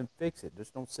with something, fix it.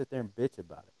 Just don't sit there and bitch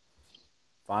about it.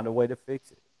 Find a way to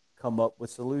fix it. Come up with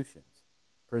solutions.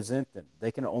 Present them.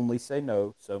 They can only say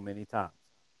no so many times.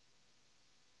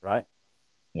 Right?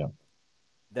 Yeah.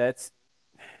 That's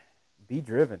be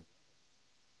driven.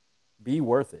 Be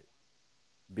worth it.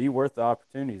 Be worth the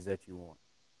opportunities that you want.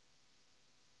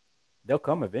 They'll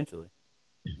come eventually.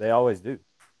 They always do.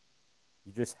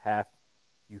 You just have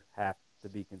to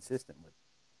be consistent with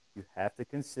it. You have to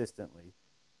consistently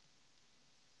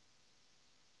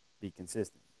be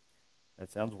consistent.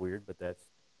 That sounds weird, but that's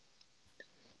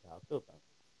how I feel about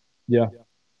Yeah. it.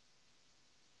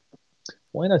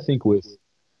 Well, and I think with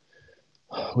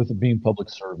it being public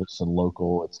service and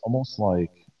local, it's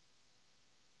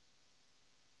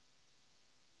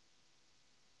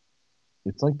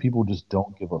like people just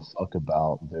don't give a fuck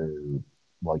about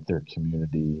their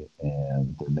community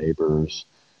and their neighbors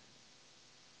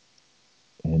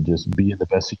and just being the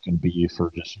best you can be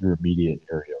for just your immediate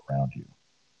area around you.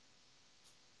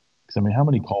 Because I mean, how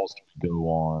many calls do we go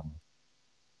on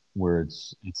where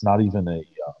it's not even a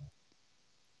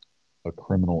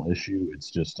criminal issue? It's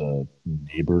just a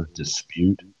neighbor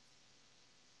dispute,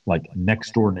 like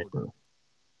next door neighbor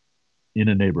in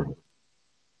a neighborhood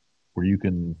where you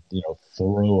can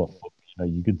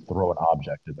you can throw an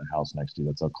object at the house next to you.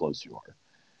 That's how close you are,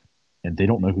 and they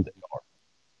don't know who they are.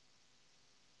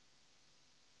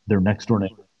 They're next door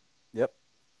neighbor. Yep.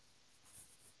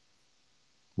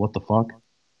 What the fuck?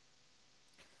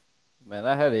 Man,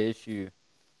 I had an issue,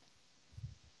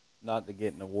 not to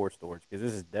get into war stories, because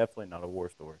this is definitely not a war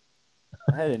story.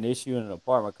 I had an issue in an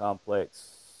apartment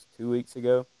complex 2 weeks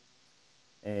ago,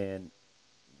 and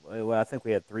well, I think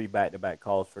we had three back-to-back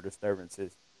calls for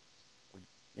disturbances.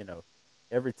 You know,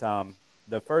 every time.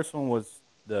 The first one was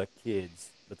the kids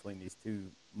between these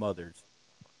two mothers,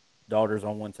 daughters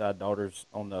on one side, daughters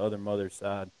on the other mother's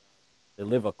side. They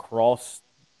live across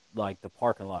like the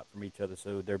parking lot from each other,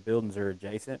 so their buildings are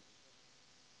adjacent.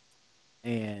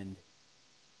 And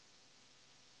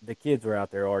the kids were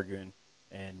out there arguing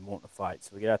and wanting to fight.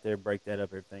 So we get out there, break that up,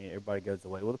 everything. Everybody goes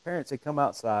away. Well, the parents had come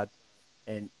outside,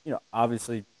 and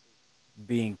obviously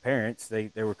being parents, they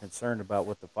were concerned about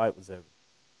what the fight was over.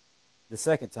 The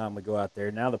second time we go out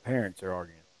there, now the parents are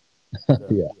arguing. So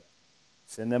Yeah.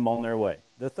 send them on their way.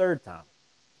 The third time,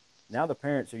 now the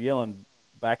parents are yelling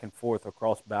back and forth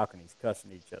across balconies,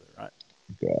 cussing each other, right?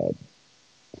 God.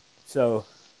 So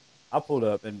I pulled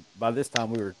up, and by this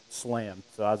time we were slammed.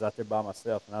 So I was out there by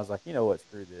myself, and I was like, you know what,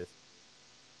 screw this.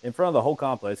 In front of the whole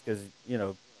complex, because,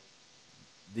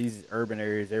 these urban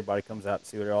areas, everybody comes out to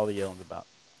see what all the yelling's about.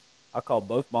 I called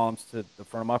both moms to the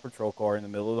front of my patrol car in the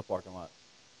middle of the parking lot.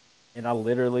 And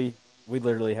we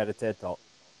literally had a TED talk.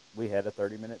 We had a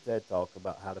 30-minute TED talk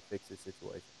about how to fix this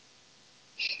situation.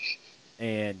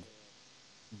 And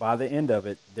by the end of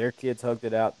it, their kids hugged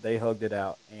it out, they hugged it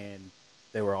out, and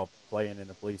they were all playing in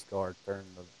the police car, turning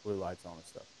the blue lights on and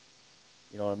stuff.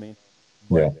 You know what I mean?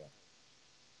 Yeah. But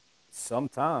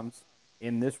sometimes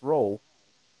in this role,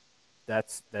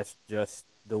 that's just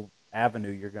the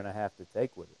avenue you're going to have to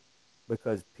take with it,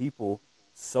 because people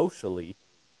socially,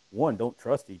 one, don't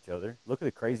trust each other. Look at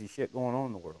the crazy shit going on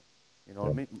in the world. You know what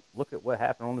I Yeah. mean? Look at what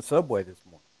happened on the subway this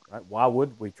morning. Right? Why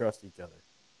would we trust each other?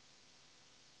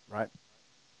 Right?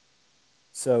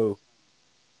 So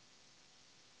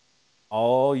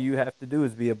all you have to do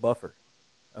is be a buffer,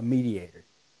 a mediator.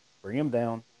 Bring them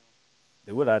down.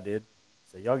 Do what I did.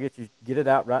 Say, y'all get it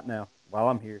out right now while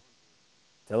I'm here.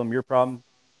 Tell them your problem.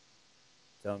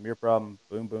 Tell them your problem.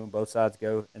 Boom, boom. Both sides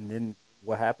go, and then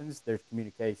what happens? There's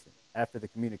communication. After the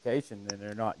communication, then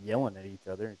they're not yelling at each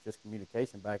other. It's just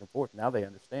communication back and forth. Now they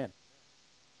understand.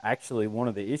 Actually, one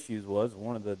of the issues was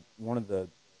one of the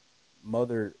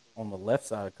mother on the left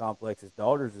side of the complex's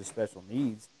daughters with special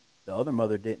needs. The other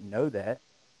mother didn't know that,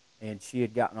 and she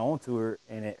had gotten on to her,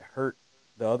 and it hurt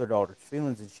the other daughter's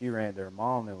feelings, and she ran to her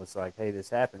mom and was like, "Hey, this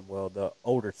happened." Well, the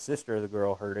older sister of the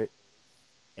girl heard it,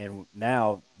 and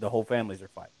now the whole families are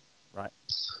fighting, right?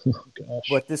 Oh, gosh.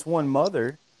 But this one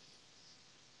mother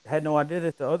had no idea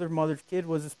that the other mother's kid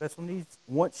was a special needs.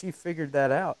 Once she figured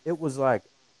that out, it was like,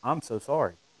 "I'm so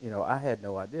sorry." I had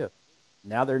no idea.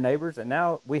 Now they're neighbors, and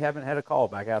now we haven't had a call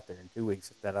back out there in 2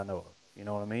 weeks that I know of. You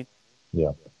know what I mean?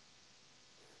 Yeah.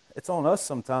 It's on us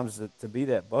sometimes to be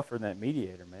that buffer and that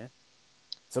mediator, man.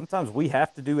 Sometimes we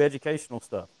have to do educational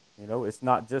stuff. It's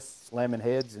not just slamming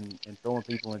heads and throwing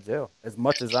people in jail. As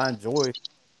much as I enjoy,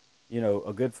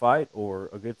 a good fight or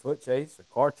a good foot chase, a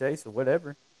car chase, or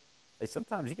whatever, hey,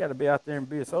 sometimes you got to be out there and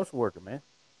be a social worker, man.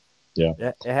 Yeah.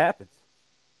 It happens.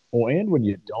 Well, and when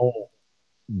you don't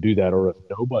do that, or if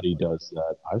nobody does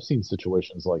that, I've seen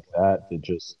situations like that that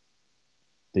just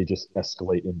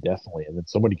escalate indefinitely, and then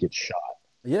somebody gets shot.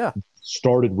 Yeah,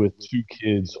 Started with two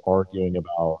kids arguing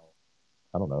about,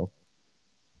 I don't know,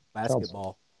 child support.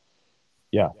 basketball.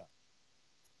 Yeah,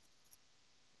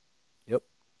 Yep.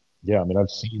 yeah. I mean, I've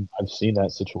seen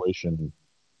that situation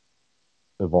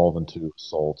evolve into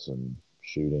assaults and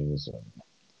shootings, and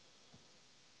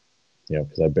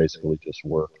because I basically just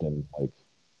worked in like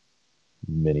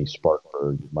mini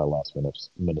Spartanburg, my last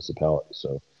municipality.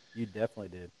 So, You definitely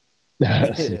did.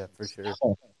 so Yeah, for sure.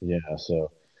 yeah,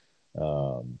 so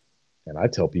Um, and I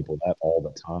tell people that all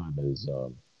the time is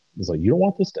like, you don't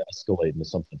want this to escalate into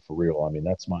something for real. I mean,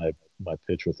 that's my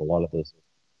pitch with a lot of the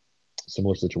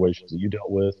similar situations that you dealt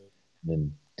with, and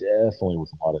then definitely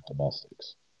with a lot of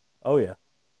domestics. Oh yeah.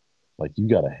 Like, you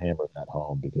got to hammer that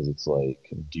home because it's like,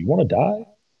 do you want to die?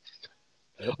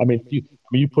 Yep. I mean,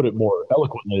 you put it more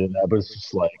eloquently than that, but it's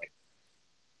just like,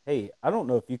 Hey, I don't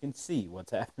know if you can see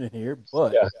what's happening here,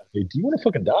 but yeah, hey, do you want to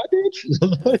fucking die,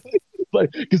 bitch? Like,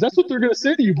 because that's what they're gonna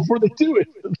say to you before they do it.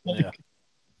 yeah.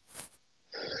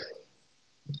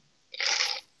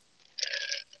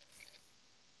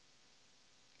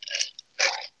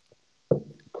 Like,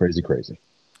 crazy, crazy.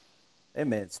 Hey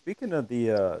man, speaking of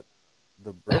the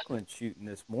Brooklyn shooting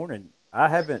this morning, I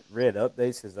haven't read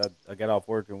updates because I got off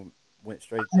work and went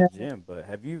straight to the gym. But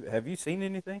have you seen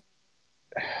anything?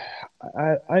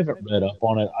 I haven't read up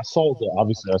on it. I saw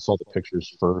the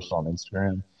pictures first on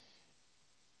Instagram,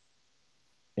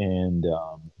 and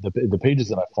the pages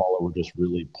that I follow were just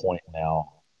really pointing out.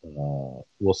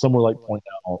 Well, some were like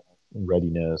pointing out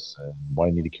readiness and why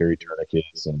you need to carry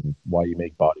tourniquets and why you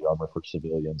make body armor for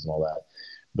civilians and all that.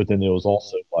 But then there was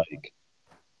also like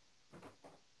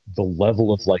the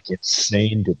level of like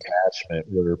insane detachment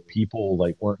where people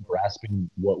like weren't grasping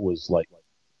what was like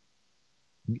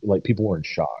people were in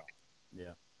shock.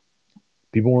 Yeah.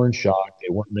 People were in shock. They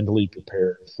weren't mentally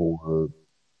prepared for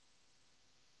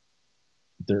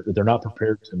they're not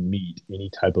prepared to meet any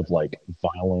type of like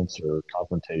violence or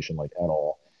confrontation like at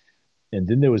all. And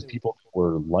then there was people who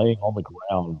were laying on the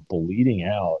ground bleeding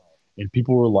out, and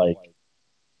people were like,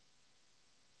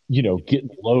 getting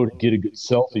low to get a good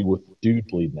selfie with the dude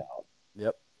bleeding out.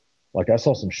 Yep. Like I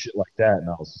saw some shit like that, and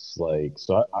I was just like,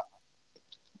 so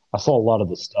I saw a lot of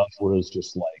the stuff where it was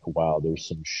just like, wow, there's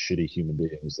some shitty human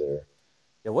beings there.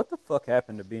 Yeah. What the fuck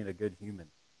happened to being a good human?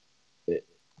 It,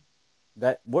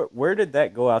 Where did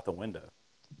that go out the window?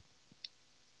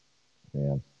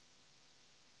 man,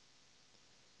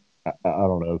 I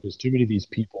don't know, because too many of these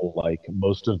people, like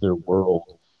most of their world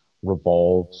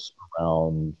revolves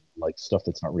around like stuff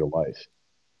that's not real life.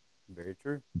 Very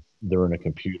true. They're in a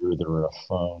computer, they're in a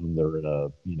phone, they're in a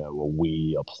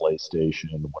Wii, a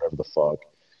PlayStation, whatever the fuck.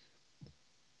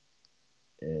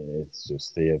 And it's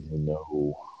just they have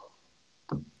no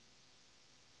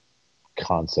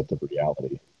concept of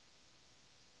reality.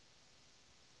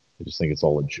 They just think it's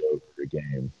all a joke or a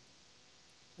game.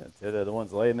 Yeah, they're the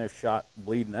ones laying there shot,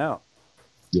 bleeding out.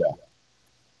 Yeah,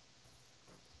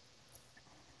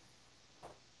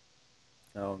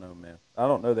 I don't know, man. I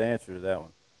don't know the answer to that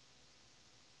one.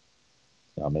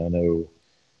 I mean, I know.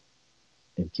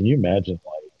 And can you imagine,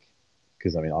 like,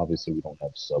 because I mean, obviously we don't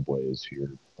have subways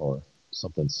here or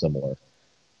something similar.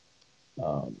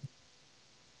 Um,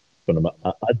 but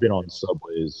I've been on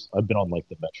subways. I've been on like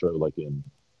the metro, like in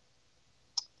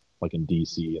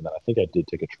DC, and then I think I did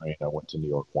take a train. I went to New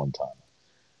York one time.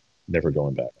 Never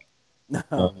going back. No,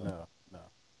 Uh, no, no.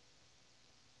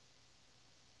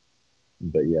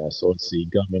 but yeah, so let's see,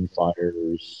 gunman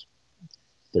fires.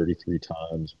 33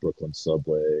 times, Brooklyn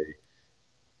subway,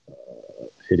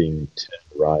 hitting 10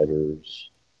 riders.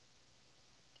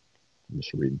 I'm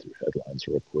just reading through headlines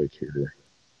real quick here.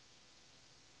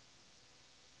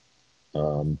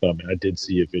 But I mean, I did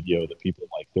see a video that people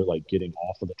like they're like getting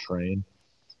off of the train,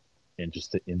 and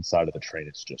just the inside of the train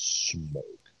is just smoke,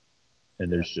 and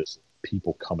Yeah. there's just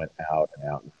people coming out and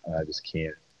out, and I just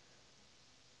can't.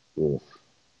 Oof.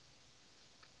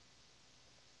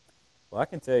 Well, I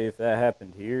can tell you if that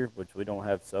happened here, which we don't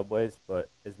have subways, but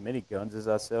as many guns as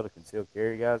I sell to concealed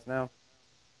carry guys now,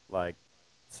 like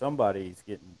somebody's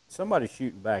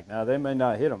shooting back. Now they may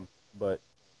not hit them, but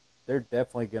they're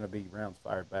definitely going to be rounds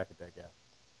fired back at that guy.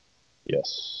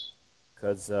 Yes.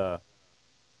 Because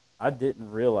I didn't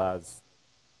realize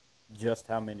just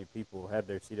how many people had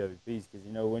their CWPs. Because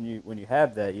when you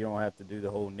have that, you don't have to do the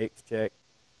whole NICS check.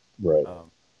 Right.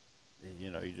 Um,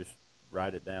 you just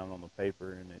write it down on the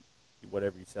paper and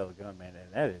whatever you sell a gun, man.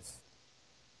 And that is,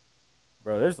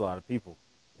 bro. There's a lot of people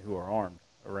who are armed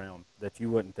around that you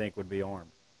wouldn't think would be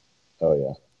armed, Oh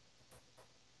yeah.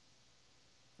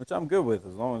 which I'm good with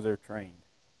as long as they're trained.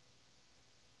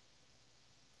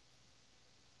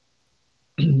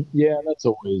 Yeah, that's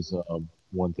always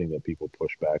one thing that people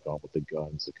push back on with the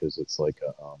guns because it's like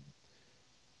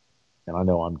and I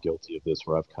know I'm guilty of this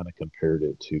where I've kind of compared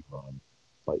it to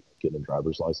like getting a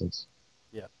driver's license,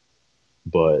 Yeah.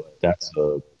 but that's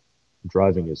a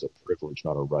driving is a privilege,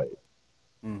 not a right.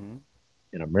 Mm-hmm.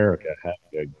 In America, having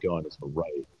a gun is a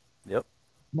right, Yep.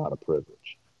 not a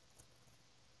privilege.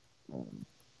 Um,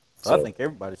 So I so think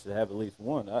everybody should have at least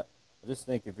one. I just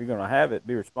think if you're going to have it,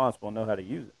 be responsible and know how to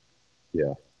use it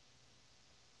yeah,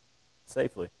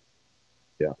 safely.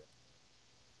 yeah.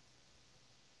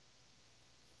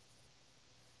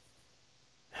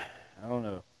 I don't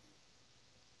know.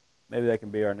 Maybe that can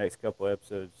be our next couple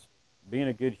episodes. Being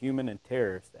a good human and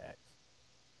terrorist acts.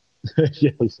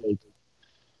 Yeah, it's like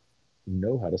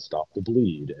know how to stop the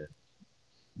bleed and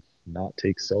not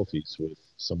take selfies with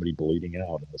somebody bleeding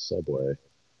out in the subway.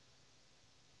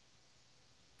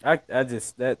 I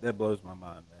just that blows my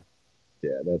mind, man.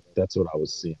 Yeah, that's what I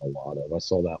was seeing a lot of. I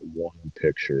saw that one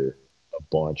picture a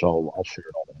bunch. I'll share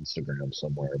it on Instagram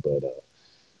somewhere, but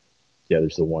yeah,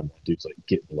 there's the one dude's like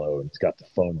getting low and he's got the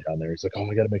phone down there. He's like, "Oh,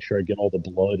 I got to make sure I get all the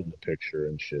blood in the picture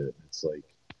and shit." It's like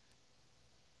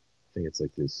I think it's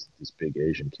like this big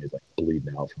Asian kid like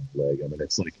bleeding out from the leg. I mean,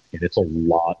 it's like and it's a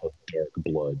lot of dark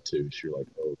blood too. So you're like,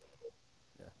 "Oh,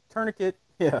 Yeah. Tourniquet.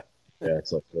 Yeah. yeah."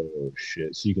 It's like, "Oh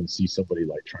shit." So you can see somebody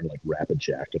like trying to like wrap a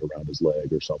jacket around his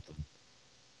leg or something.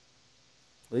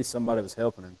 At least somebody was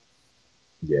helping him.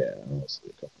 Yeah, I was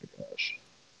like, "Oh my gosh."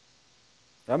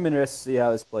 I'm interested to see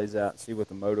how this plays out and see what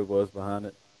the motive was behind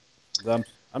it. 'Cause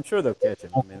I'm sure they'll catch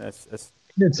him. I mean, It's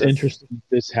that's interesting.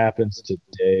 This happens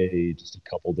today, just a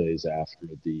couple days after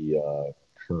the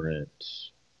current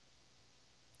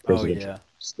oh presidential yeah.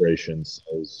 administration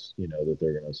says, that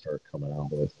they're going to start coming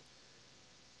out with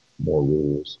more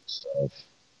rules and stuff.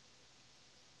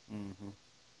 Mm-hmm.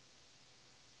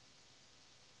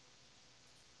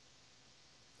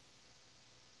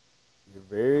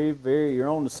 You're you're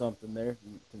on to something there,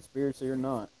 conspiracy or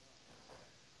not.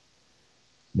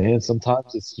 Man,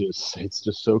 sometimes it's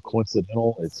just so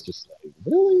coincidental. It's just like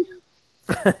really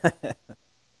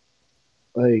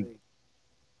like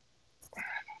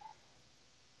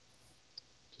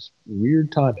just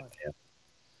weird timing, man.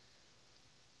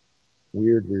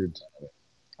 Weird timing.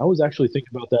 I was actually thinking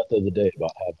about that the other day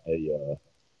about having a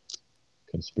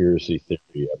conspiracy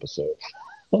theory episode.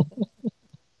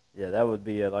 Yeah, that would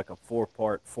be like a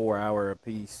 4-part, 4 hour a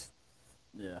piece.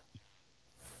 Yeah,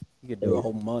 you could do a Like,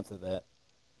 whole month of that.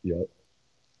 yeah,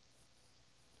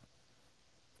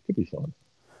 could be fun.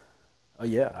 Oh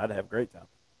yeah, I'd have a great time.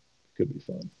 Could be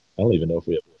fun. I don't even know if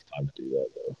we have enough time to do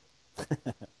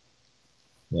that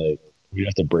though. Like we'd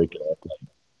have to break it up.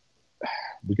 Like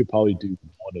we could probably do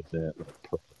one event like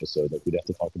per episode. Like we'd have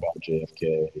to talk about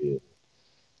JFK,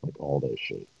 like all that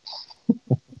shit.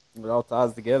 It all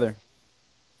ties together.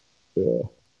 Yeah,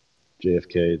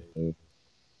 JFK,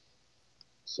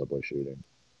 subway shooting.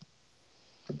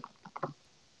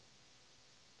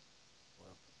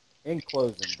 Well, in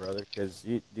closing, brother, because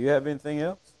do you have anything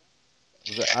else?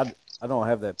 Was that, I don't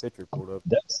have that picture pulled up.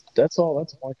 That's all.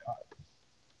 That's all I got.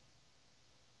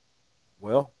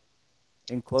 Well,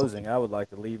 in That's all closing, I would like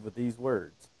to leave with these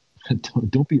words: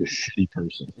 don't be a shitty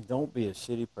person, don't be a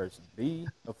shitty person. Be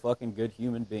a fucking good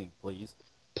human being, please.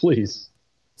 please.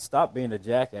 Stop being a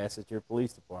jackass at your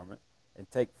police department and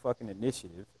take fucking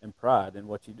initiative and pride in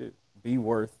what you do. Be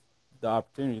worth the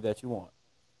opportunity that you want.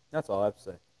 That's all I have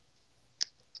to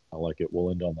I like it.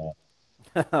 We'll end on that.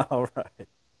 say. All right.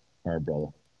 All right, brother.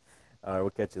 All right,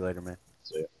 we'll catch you later, man.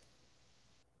 See ya.